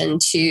attention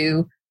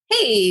to,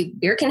 hey,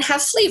 beer can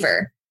have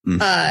flavor.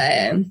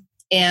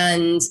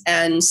 And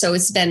so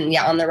it's been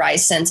on the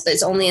rise since, but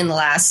it's only in the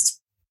last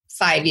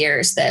 5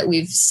 years that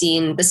we've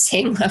seen the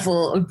same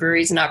level of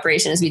breweries in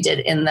operation as we did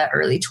in the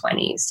early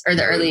 20s or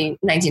the early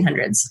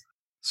 1900s.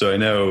 So I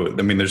know,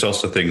 there's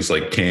also things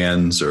like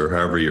cans or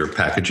however you're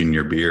packaging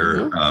your beer.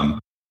 Mm-hmm.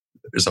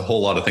 There's a whole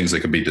lot of things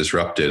that could be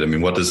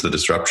disrupted. What does the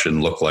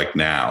disruption look like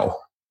now?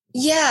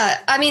 Yeah.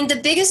 The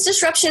biggest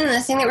disruption, and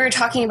the thing that we were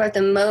talking about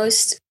the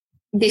most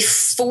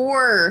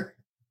before,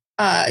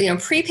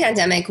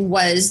 pre-pandemic,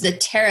 was the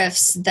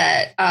tariffs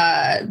that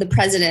the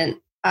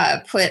president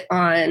put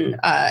on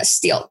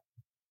steel.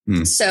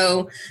 Mm.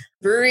 So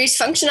breweries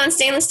function on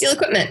stainless steel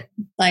equipment,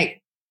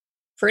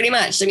 pretty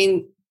much.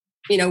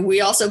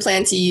 We also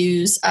plan to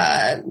use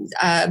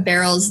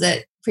barrels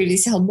that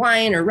previously held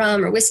wine or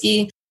rum or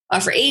whiskey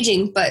for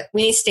aging, but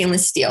we need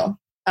stainless steel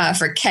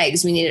for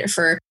kegs. We need it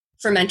for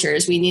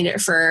fermenters. We need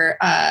it for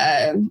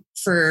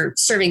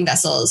serving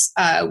vessels.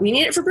 We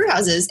need it for brew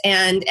houses,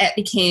 and it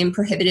became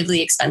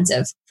prohibitively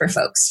expensive for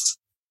folks.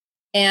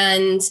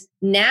 And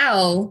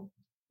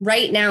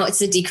right now,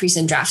 it's a decrease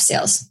in draft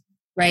sales.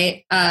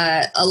 Right.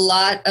 A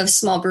lot of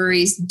small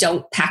breweries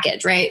don't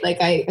package, right?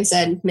 Like I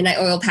said, Midnight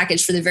Oil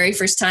packaged for the very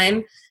first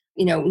time.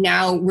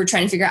 Now we're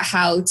trying to figure out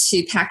how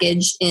to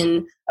package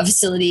in a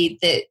facility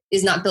that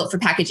is not built for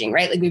packaging,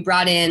 right? We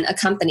brought in a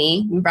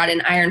company, we brought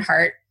in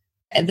Ironheart,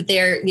 but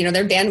their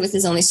bandwidth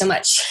is only so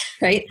much,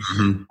 right?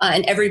 Mm-hmm.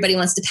 And everybody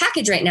wants to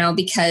package right now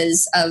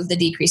because of the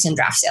decrease in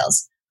draft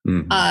sales.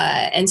 Mm-hmm.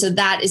 And so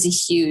that is a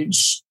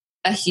huge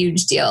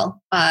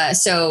deal.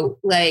 So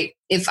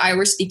if I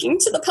were speaking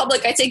to the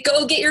public, I'd say,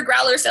 go get your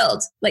growler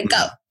filled.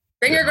 Go,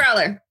 bring your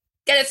growler,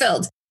 get it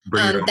filled.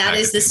 That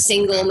is the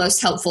single most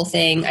helpful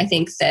thing I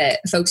think that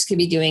folks could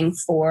be doing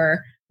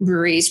for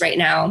breweries right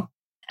now.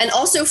 And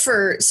also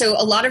so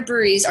a lot of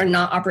breweries are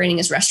not operating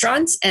as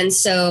restaurants. And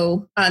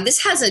so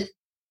this has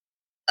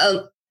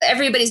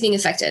everybody's being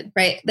affected,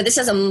 right? But this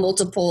has a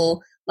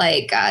multiple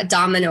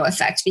domino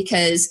effect,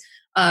 because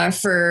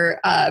for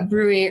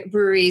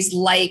breweries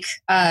like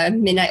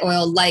Midnight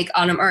Oil, like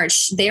Autumn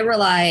Arch, we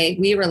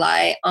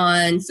rely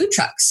on food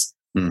trucks.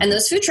 Mm-hmm. And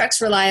those food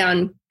trucks rely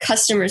on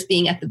customers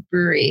being at the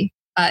brewery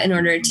in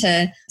order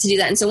to do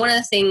that. And so one of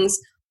the things,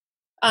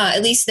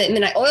 at least that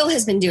Midnight Oil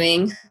has been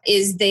doing,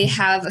 is they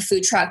have a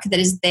food truck that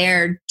is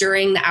there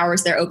during the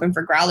hours they're open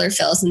for growler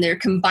fills, and they're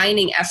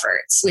combining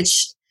efforts,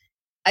 which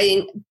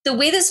the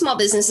way that small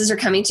businesses are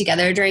coming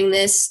together during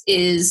this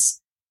is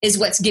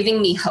what's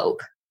giving me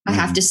hope. I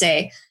have to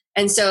say.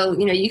 And so,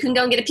 you can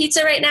go and get a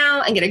pizza right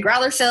now and get a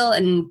growler fill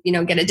and,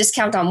 get a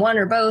discount on one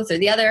or both or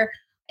the other.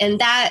 And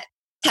that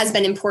has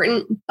been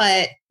important,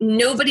 but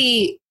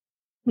nobody's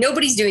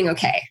doing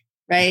okay.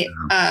 Right.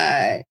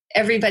 We're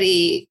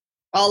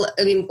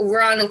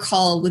on a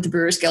call with the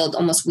Brewers Guild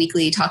almost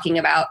weekly talking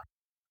about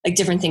like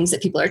different things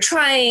that people are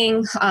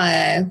trying,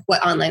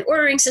 what online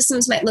ordering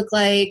systems might look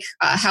like,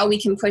 how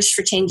we can push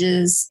for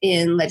changes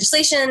in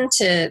legislation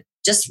to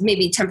just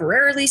maybe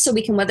temporarily so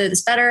we can weather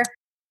this better.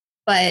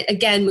 But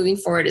again, moving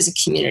forward as a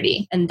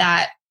community. And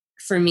that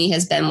for me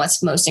has been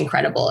what's most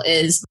incredible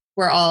is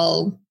we're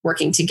all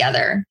working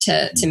together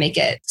to make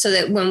it so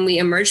that when we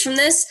emerge from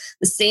this,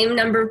 the same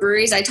number of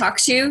breweries I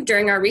talked to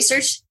during our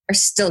research are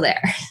still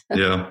there.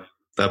 Yeah,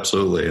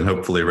 absolutely. And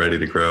hopefully ready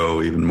to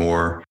grow even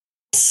more.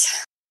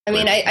 I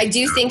mean, I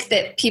do think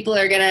that people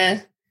are going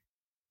to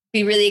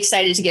be really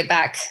excited to get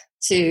back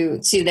to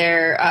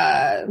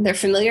their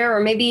familiar or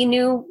maybe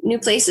new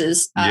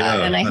places.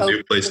 And I hope a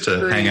new place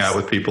to hang out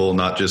with people,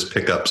 not just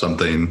pick up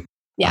something.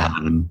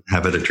 And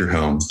have it at your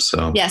home.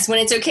 So yes, when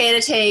it's okay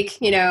to take,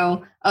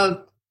 a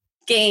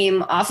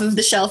game off of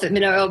the shelf at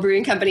Minnow Oil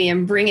Brewing Company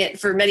and bring it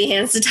for many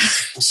hands to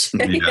touch.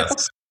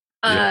 Yes.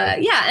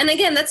 And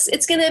again,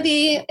 it's going to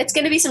be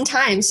some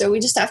time. So we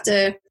just have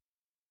to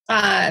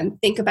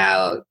think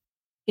about,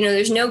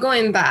 there's no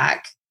going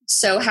back.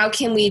 So how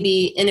can we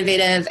be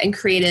innovative and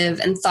creative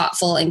and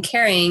thoughtful and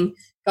caring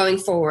going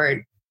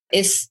forward?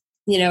 If,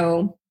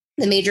 the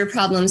major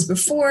problems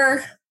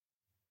before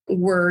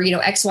were,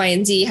 X, Y,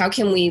 and Z, how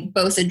can we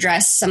both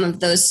address some of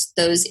those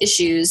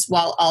issues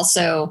while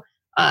also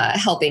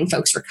helping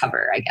folks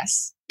recover, I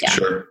guess. Yeah.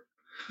 Sure.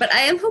 But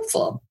I am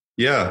hopeful.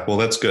 Yeah. Well,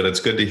 that's good. It's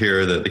good to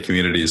hear that the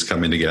community is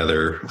coming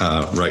together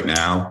right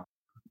now.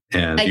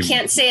 And I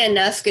can't say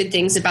enough good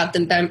things about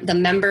the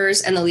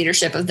members and the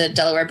leadership of the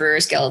Delaware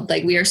Brewers Guild.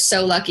 Like, we are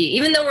so lucky,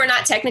 even though we're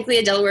not technically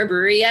a Delaware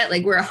brewery yet,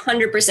 like we're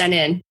 100%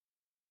 in.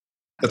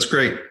 That's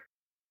great.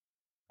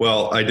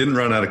 Well, I didn't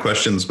run out of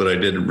questions, but I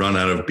did run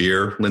out of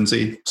beer,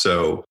 Lindsay.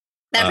 So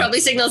that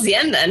probably signals the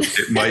end then.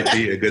 It might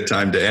be a good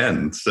time to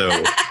end. So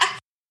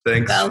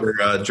thanks for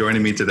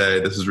joining me today.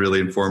 This is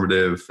really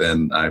informative,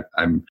 and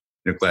I'm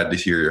glad to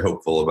hear you're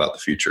hopeful about the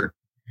future.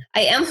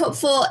 I am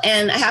hopeful,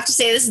 and I have to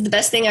say this is the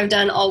best thing I've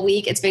done all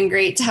week. It's been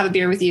great to have a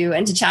beer with you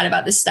and to chat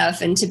about this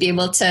stuff and to be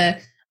able to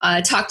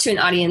talk to an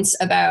audience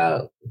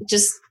about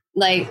just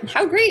like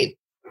how great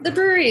the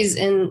breweries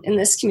in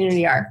this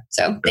community are.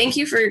 So thank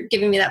you for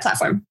giving me that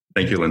platform.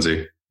 Thank you,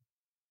 Lindsay.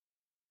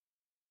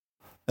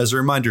 As a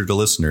reminder to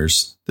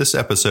listeners, this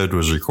episode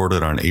was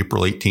recorded on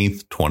April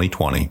 18th,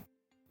 2020.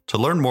 To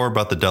learn more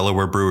about the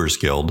Delaware Brewers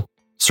Guild,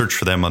 search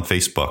for them on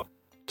Facebook.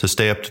 To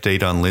stay up to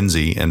date on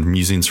Lindsay and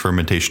Musings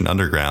Fermentation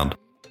Underground,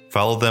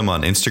 follow them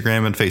on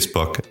Instagram and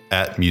Facebook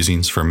at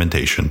Musings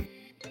Fermentation.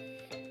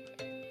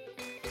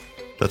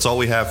 That's all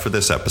we have for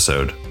this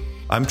episode.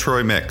 I'm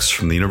Troy Mix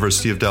from the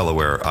University of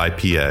Delaware,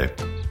 IPA.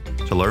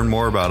 To learn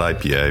more about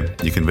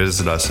IPA, you can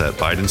visit us at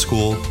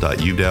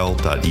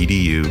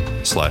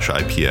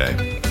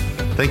bidenschool.udel.edu/IPA.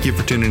 Thank you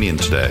for tuning in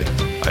today.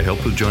 I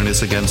hope you'll join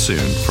us again soon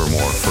for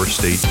more First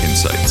State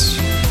Insights.